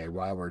Arbor Day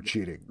while we're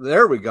cheating.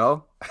 There we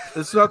go.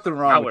 There's nothing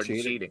wrong with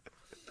cheating.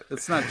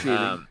 It's not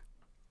cheating.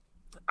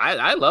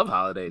 I love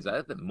holidays.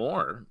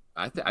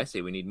 I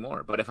say we need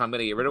more. But if I'm going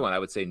to get rid of one, I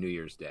would say New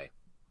Year's Day.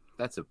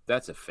 That's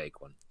a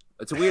fake one.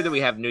 It's weird that we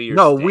have New Year's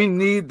Day. We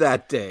need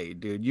that day,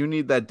 dude. You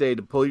need that day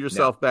to pull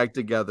yourself back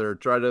together,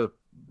 try to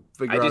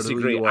figure out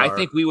who you are. I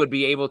think we would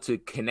be able to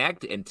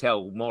connect and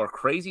tell more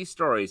crazy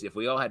stories if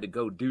we all had to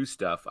go do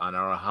stuff on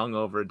our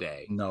hungover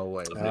day. No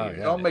way.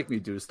 Don't make me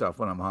do stuff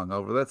when I'm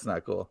hungover. That's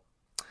not cool.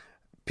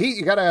 Pete,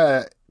 you got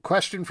a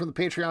question from the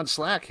Patreon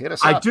Slack. Hit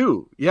us up. I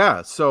do.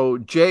 Yeah. So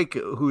Jake,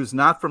 who's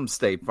not from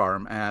State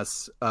Farm,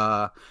 asks,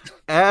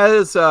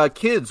 as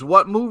kids,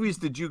 what movies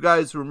did you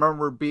guys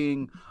remember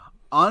being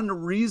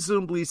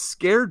unreasonably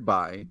scared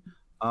by?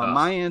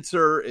 My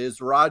answer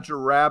is Roger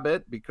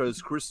Rabbit,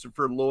 because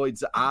Christopher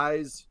Lloyd's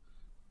eyes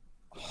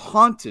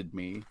haunted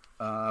me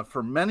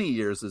for many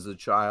years as a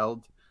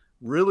child.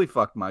 Really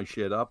fucked my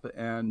shit up,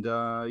 and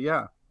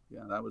that's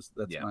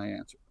my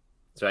answer.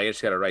 So I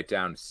just got to write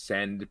down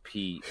 "send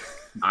Pete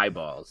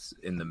eyeballs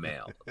in the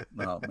mail."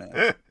 Oh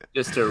man,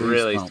 just to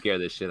really scare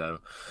the shit out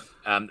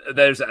of him.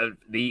 There's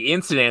the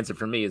instant answer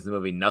for me is the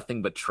movie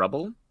Nothing But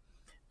Trouble.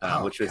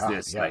 Which was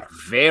this like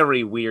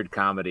very weird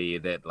comedy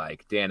that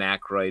like Dan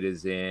Aykroyd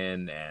is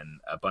in, and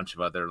a bunch of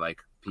other like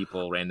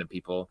random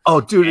people. Oh,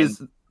 dude, and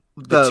is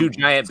the two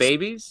giant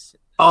babies?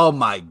 Oh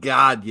my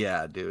god,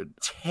 yeah, dude,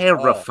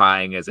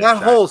 terrifying as a that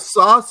child. Whole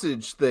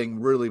sausage thing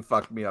really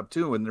fucked me up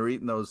too. When they're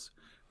eating those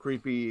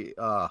creepy,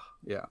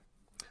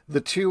 The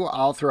two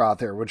I'll throw out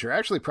there, which are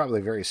actually probably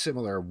very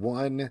similar.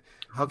 One,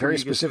 very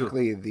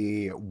specifically,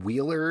 the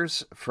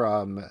Wheelers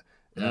from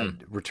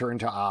Return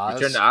to Oz.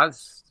 Return to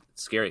Oz.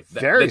 Scary.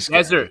 Very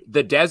scary.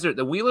 The desert.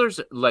 The Wheelers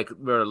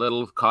were a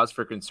little cause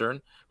for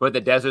concern, but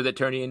the desert that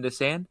turned you into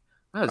sand.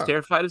 I was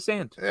terrified of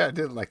sand. Yeah, I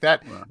didn't like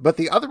that. Wow. But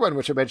the other one,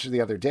 which I mentioned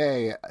the other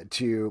day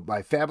to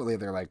my family,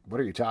 they're like,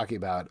 "What are you talking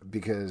about?"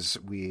 Because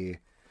we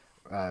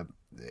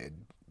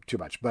too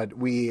much. But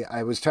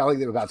I was telling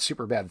them about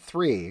Superbad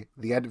 3,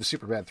 the end of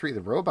Superbad 3,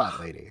 the robot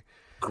lady.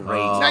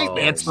 Great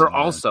answer.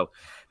 Also,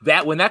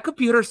 that when that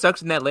computer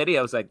sucks in that lady,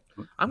 I was like,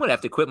 I'm gonna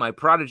have to quit my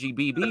Prodigy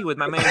BB with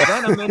my man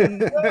Venom and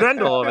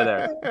Grendel over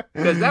there,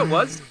 because that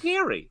was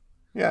scary.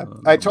 Yeah,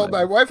 I told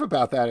my wife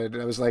about that, and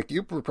I was like,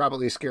 "You were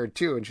probably scared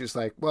too." And she's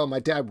like, "Well, my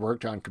dad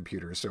worked on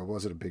computers, so it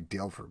wasn't a big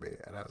deal for me."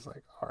 And I was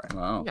like, "All right."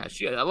 Wow.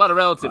 Yeah, a lot of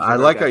relatives. I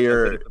like how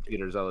you're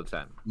computers all the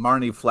time.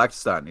 Marnie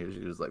flexed on you. She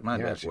was like, "My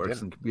dad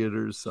works in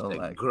computers, so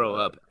like, grow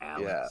up,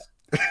 Alex.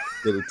 Yeah,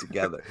 get it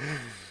together."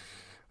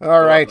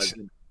 All right.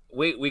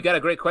 We got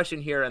a great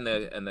question here in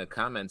the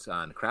comments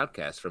on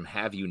Crowdcast from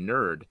Have You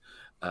Nerd.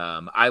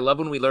 I love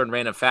when we learn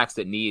random facts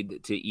that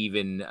need to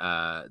even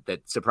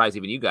that surprise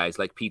even you guys,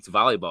 like Pete's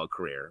volleyball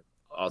career.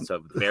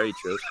 Also very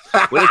true.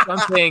 What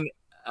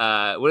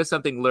is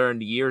something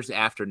learned years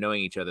after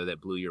knowing each other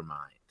that blew your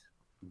mind?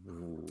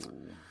 Ooh.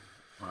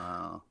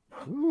 Wow.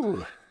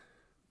 Ooh.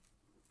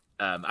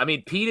 I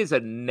mean, Pete is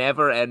a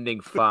never-ending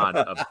font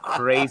of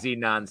crazy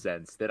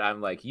nonsense that I'm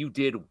like, you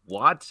did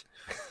what?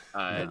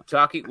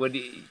 Talking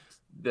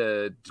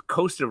the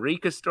Costa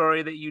Rica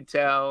story that you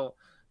tell.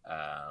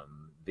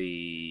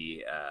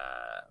 The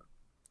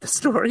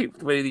story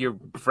with your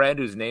friend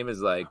whose name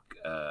is like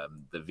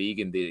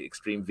the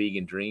extreme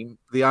vegan dream,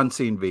 the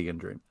unseen vegan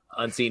dream,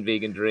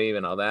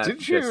 and all that.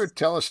 Did you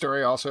tell a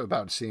story also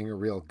about seeing a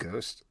real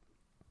ghost?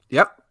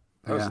 Yep,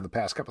 that was in the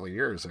past couple of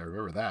years. I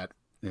remember that.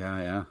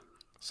 Yeah.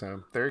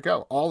 So there you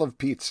go. All of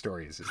Pete's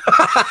stories.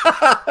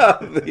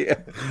 The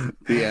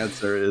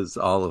answer is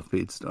all of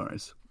Pete's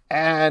stories.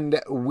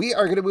 And we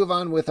are going to move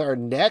on with our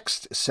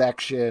next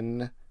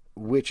section,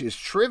 which is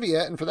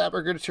trivia. And for that,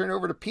 we're going to turn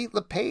over to Pete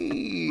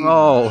LePage.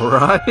 All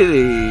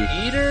righty.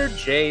 Peter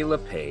J.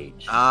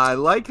 LePage. I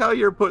like how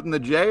you're putting the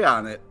J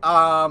on it.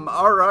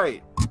 All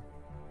right.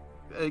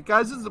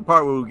 Guys, this is the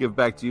part where we give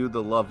back to you,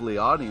 the lovely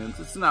audience.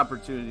 It's an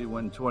opportunity to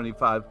win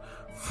 25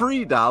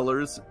 free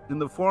dollars in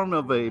the form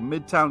of a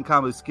Midtown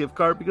Comics gift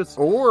card,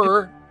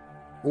 or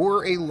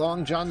a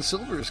Long John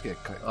Silver's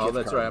gift card. Oh,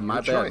 that's right.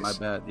 My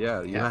bad.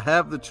 Yeah, you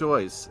have the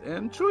choice,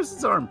 and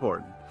choices are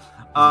important.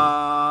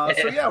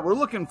 So we're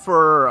looking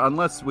for,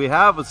 unless we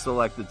have a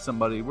selected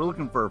somebody, we're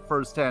looking for a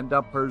first hand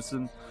up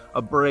person,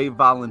 a brave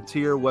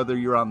volunteer, whether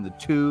you're on the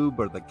tube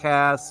or the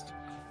cast.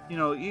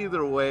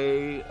 Either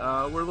way,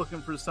 we're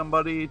looking for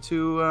somebody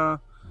to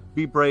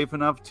be brave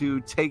enough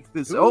to take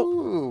this.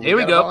 Here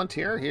we go.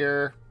 Volunteer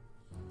here.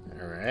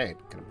 All right,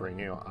 gonna bring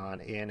you on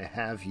in.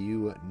 Have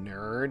You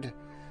Nerd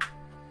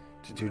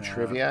to do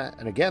trivia,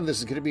 and again, this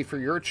is gonna be for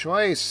your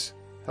choice.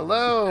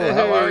 Hello,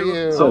 how are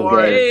you?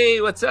 Hey,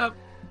 what's up?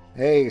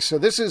 Hey, so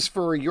this is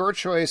for your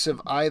choice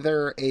of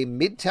either a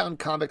Midtown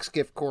Comics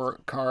gift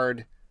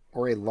card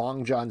or a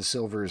Long John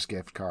Silver's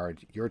gift card.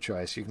 Your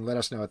choice. You can let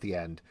us know at the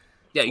end.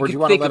 Yeah, you or can do you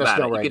want to let us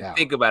know right now? You can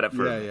think about it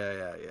for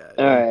Yeah.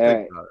 All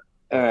right.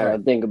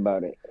 I'll think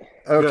about it.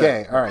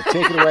 Okay, all right.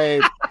 Take it away,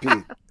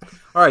 Pete.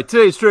 All right,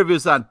 today's trivia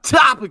is on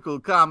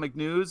topical comic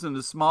news and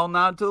a small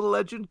nod to the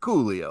legend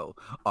Coolio,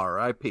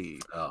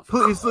 R.I.P.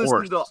 Please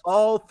listen to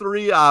all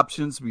three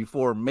options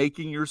before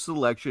making your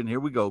selection. Here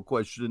we go.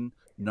 Question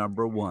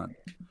number 1.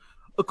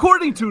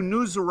 According to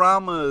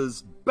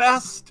Newsarama's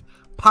best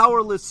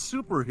powerless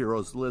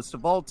superheroes list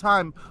of all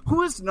time,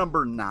 who is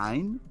number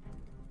 9?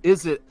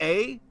 Is it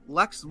A,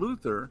 Lex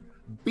Luthor,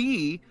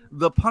 B,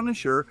 The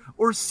Punisher,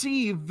 or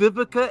C,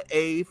 Vivica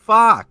A.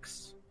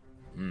 Fox?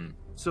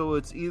 So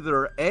it's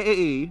either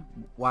A,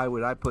 why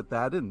would I put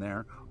that in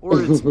there,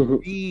 or it's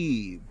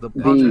B, The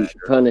Punisher. B,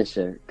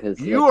 Punisher.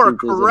 You are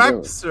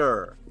correct,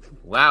 sir.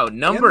 Wow,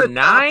 number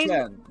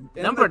 9?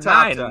 Number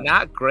 9,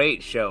 not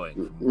great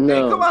showing. No. Hey,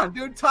 come on,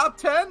 dude, top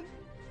 10?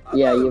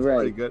 Yeah, you're right.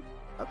 Pretty good.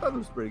 I thought it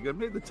was pretty good.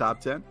 Made the top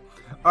 10.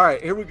 All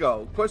right, here we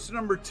go. Question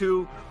number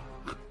 2.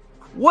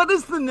 What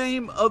is the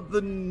name of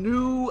the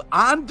new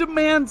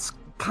on-demand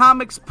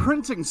comics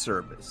printing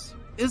service?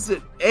 Is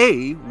it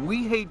A,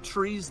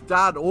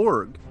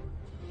 WeHateTrees.org,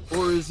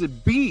 or is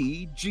it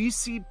B,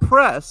 GC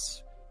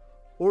Press,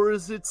 or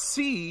is it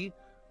C,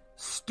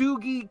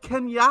 Stoogie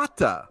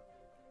Kenyatta?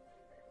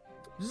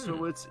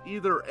 So it's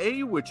either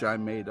A, which I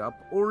made up,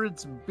 or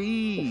it's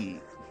B,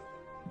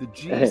 the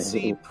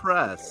GC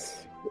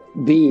Press.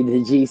 B,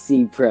 the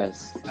GC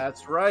Press.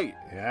 That's right.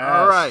 Yes.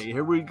 All right,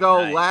 here we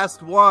go. Nice.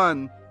 Last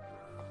one.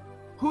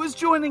 Who is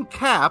joining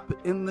Cap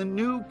in the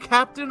new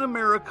Captain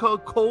America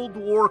Cold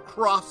War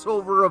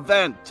crossover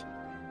event?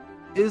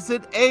 Is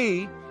it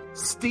A,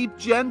 Steve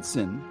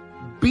Jensen,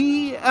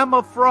 B,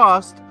 Emma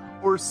Frost,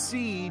 or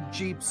C,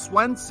 Jeep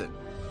Swenson?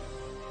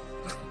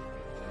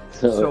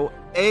 So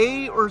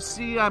A or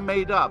C I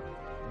made up.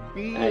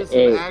 B is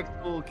an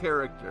actual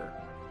character.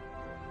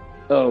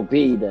 Oh,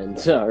 B then.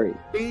 Sorry.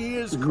 He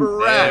is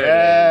correct.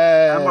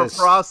 Yes. Emma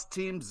Frost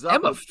teams up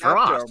Emma with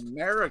Captain Frost.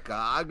 America.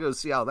 I'll go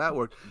see how that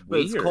works.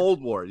 But it's Weird.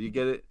 Cold War. You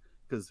get it?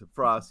 Because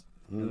Frost.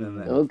 And then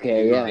that.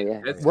 Okay,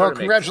 yeah. That's Well, sort of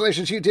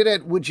congratulations, you did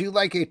it. Would you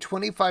like a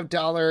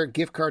 $25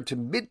 gift card to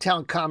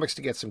Midtown Comics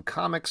to get some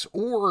comics,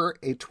 or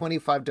a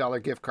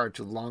 $25 gift card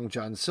to Long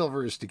John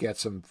Silver's to get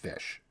some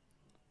fish?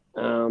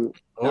 Or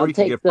I'll you can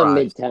take get the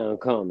fries. Midtown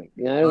comic.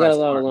 I got Nice a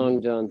lot part. of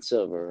Long John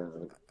Silver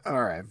around.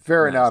 All right,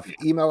 fair Nice. enough.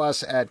 Email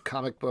us at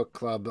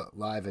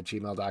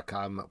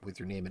comicbookclublive@gmail.com with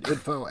your name and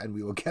info, and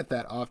we will get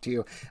that off to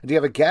you. And do you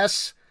have a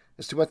guess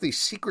as to what the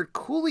secret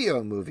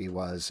Coolio movie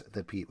was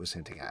that Pete was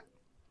hinting at?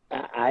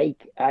 I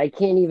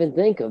can't even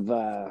think of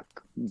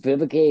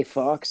Vivica A.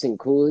 Fox and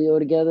Coolio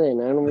together,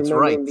 and I don't That's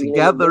remember right. them being in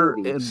Together the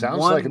movie. in Sounds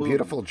one like a movie.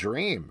 beautiful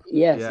dream.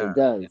 Yes, Yeah. it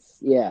does.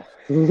 Yeah.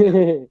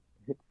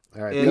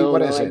 All right, And- Pete, no,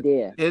 what no is it?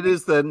 idea. It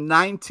is the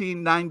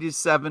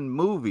 1997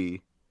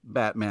 movie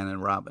Batman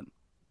and Robin.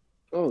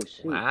 Oh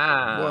shoot!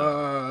 Wow.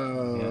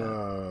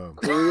 Whoa.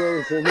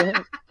 Coolio's in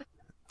that?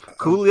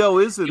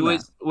 Coolio is in He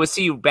that. was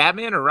he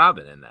Batman or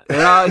Robin in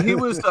that? He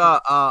was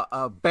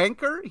a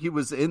banker. He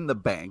was in the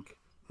bank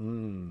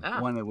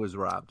Ah. when it was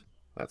robbed.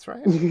 That's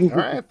right. All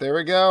right, there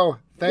we go.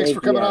 Thanks Thank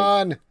for coming you.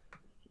 on. Have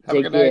a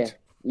Take good care. night.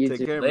 You Take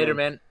too. care, Later,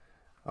 man.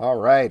 All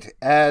right.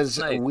 As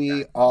Nice.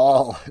 we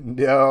all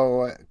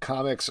know,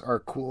 comics are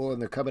cool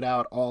and they're coming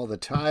out all the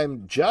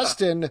time.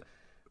 Justin,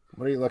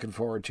 what are you looking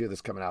forward to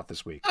that's coming out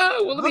this week?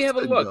 Oh, well, let me have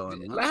a What's look. been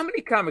going on? How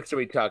many comics are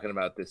we talking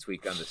about this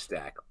week on the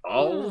stack?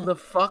 All the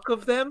fuck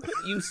of them,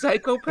 you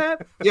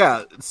psychopath?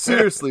 Yeah,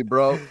 seriously,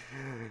 bro.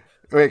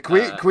 Wait,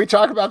 can we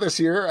talk about this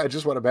here? I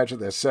just want to mention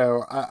this.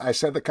 So I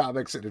sent the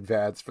comics in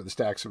advance for the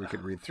stack so we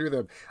could read through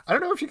them. I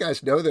don't know if you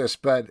guys know this,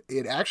 but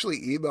it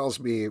actually emails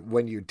me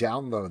when you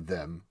download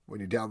them, when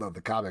you download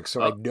the comics.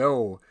 So I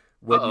know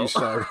when you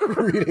start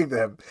reading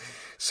them.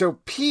 So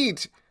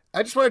Pete,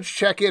 I just wanted to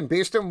check in.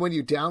 Based on when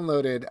you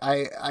downloaded,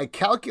 I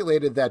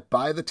calculated that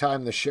by the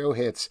time the show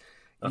hits,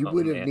 you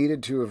would have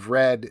needed to have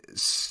read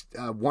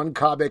one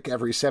comic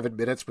every 7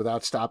 minutes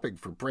without stopping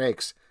for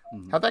breaks.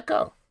 How'd that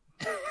go?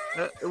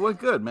 It went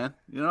good, man.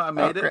 You know, I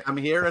made it. I'm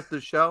here at the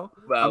show.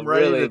 Well, I'm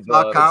ready really to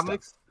blowing talk us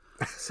comics.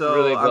 So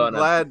Really blowing I'm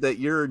glad that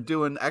you're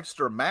doing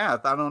extra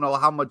math. I don't know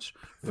how much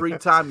free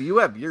time you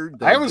have.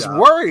 I was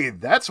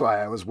worried. That's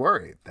why I was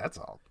worried. That's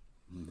all.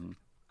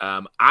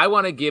 I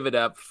want to give it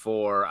up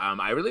for.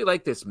 I really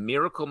like this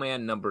Miracle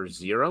Man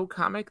 #0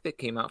 comic that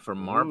came out from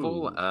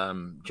Marvel.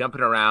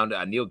 Jumping around,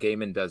 Neil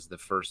Gaiman does the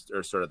first,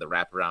 or sort of the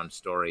wraparound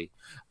story,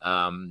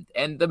 and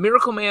the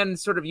Miracle Man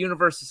sort of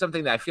universe is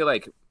something that I feel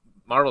like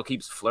Marvel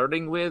keeps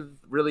flirting with,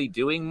 really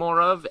doing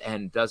more of,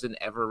 and doesn't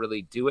ever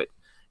really do it.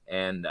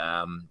 And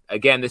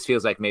again, this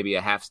feels like maybe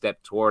a half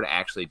step toward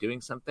actually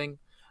doing something,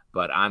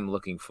 but I'm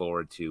looking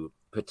forward to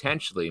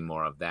potentially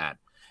more of that.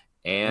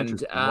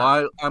 And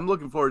well, I'm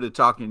looking forward to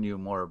talking to you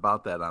more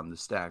about that on the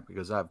stack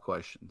because I have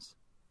questions.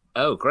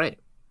 Oh, great!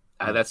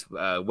 That's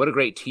what a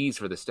great tease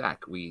for the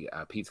stack.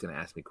 Pete's going to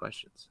ask me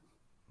questions.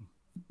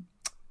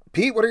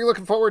 Pete, what are you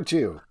looking forward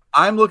to?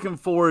 I'm looking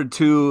forward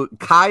to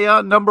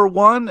Kaya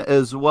 #1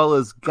 as well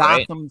as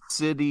Gotham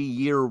City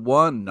Year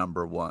 1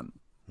 #1.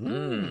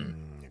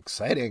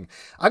 Exciting.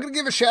 I'm going to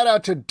give a shout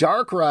out to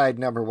Dark Ride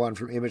 #1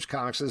 from Image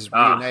Comics. This is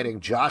reuniting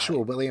Joshua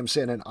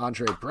Williamson and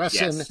Andre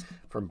Bresson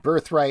from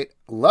Birthright.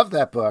 Love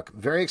that book.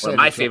 Very excited. One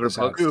of my to check favorite this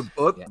out.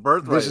 books.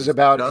 Birthright This is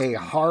about a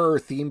horror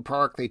theme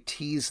park. They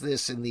tease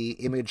this in the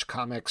Image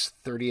Comics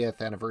 30th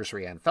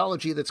anniversary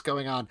anthology that's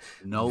going on.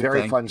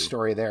 Very fun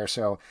story there.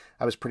 So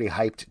I was pretty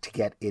hyped to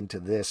get into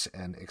this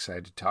and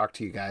excited to talk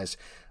to you guys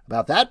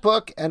about that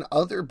book and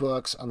other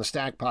books on the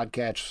Stack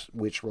Podcast,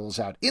 which rolls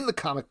out in the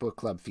Comic Book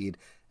Club feed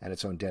and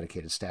its own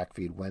dedicated Stack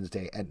feed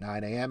Wednesday at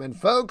 9 a.m. And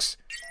folks,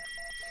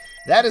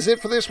 that is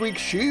it for this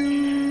week's shoot.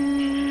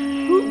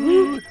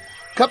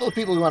 A couple of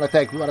people we want to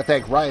thank. We want to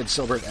thank Ryan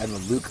Silbert and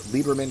Luke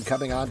Lieberman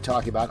coming on,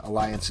 talking about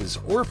Alliance's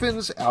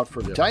Orphans out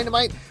for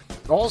Dynamite.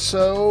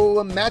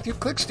 Also, Mathew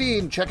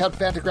Klickstein. Check out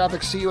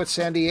Fantagraphics See You at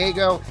San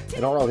Diego,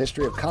 an oral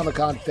history of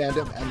Comic-Con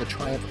fandom and the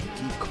triumph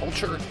of geek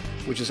culture,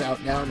 which is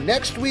out now.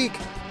 Next week,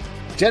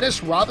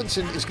 Dennis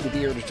Robinson is going to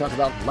be here to talk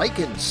about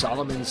Lycan,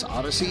 Solomon's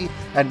Odyssey,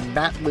 and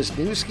Matt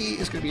Wisniewski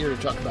is going to be here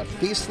to talk about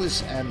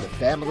Faceless and the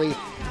Family.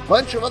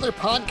 Bunch of other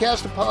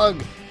podcast to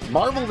pug.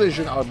 Marvel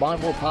Vision, our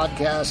Marvel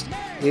podcast,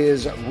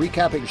 is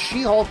recapping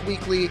She-Hulk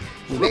Weekly.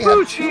 We may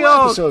have 2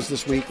 episodes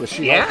this week with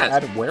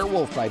She-Hulk and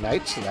Werewolf by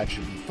Night, so that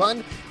should be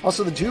fun.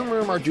 Also, the Doom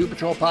Room, our Doom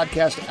Patrol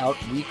podcast, out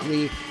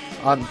weekly.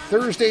 On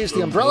Thursdays,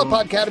 the Umbrella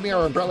Podcademy,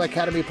 our Umbrella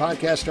Academy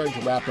podcast, starting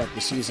to wrap up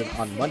the season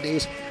on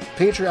Mondays.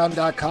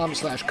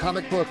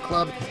 Patreon.com/Comic Book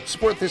Club.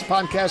 Support this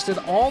podcast and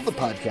all the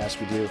podcasts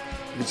we do. You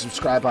can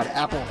subscribe on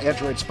Apple,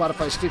 Android,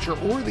 Spotify, Stitcher,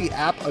 or the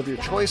app of your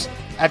choice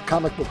at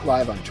Comic Book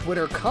Live on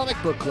Twitter,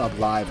 Comic Book Club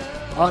Live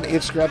on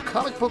Instagram,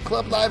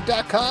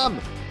 comicbookclublive.com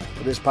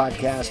for this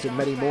podcast and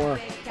many more.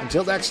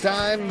 Until next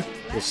time,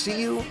 we'll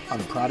see you on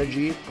the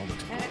Prodigy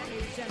Bulletin Board.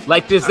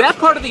 Like, does that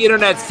part of the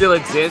internet still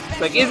exist?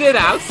 Like, is it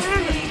out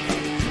there?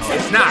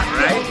 It's not,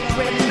 right?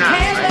 It's not,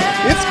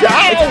 right? It's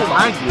got it.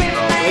 Mind you,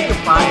 though.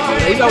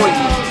 so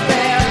easy.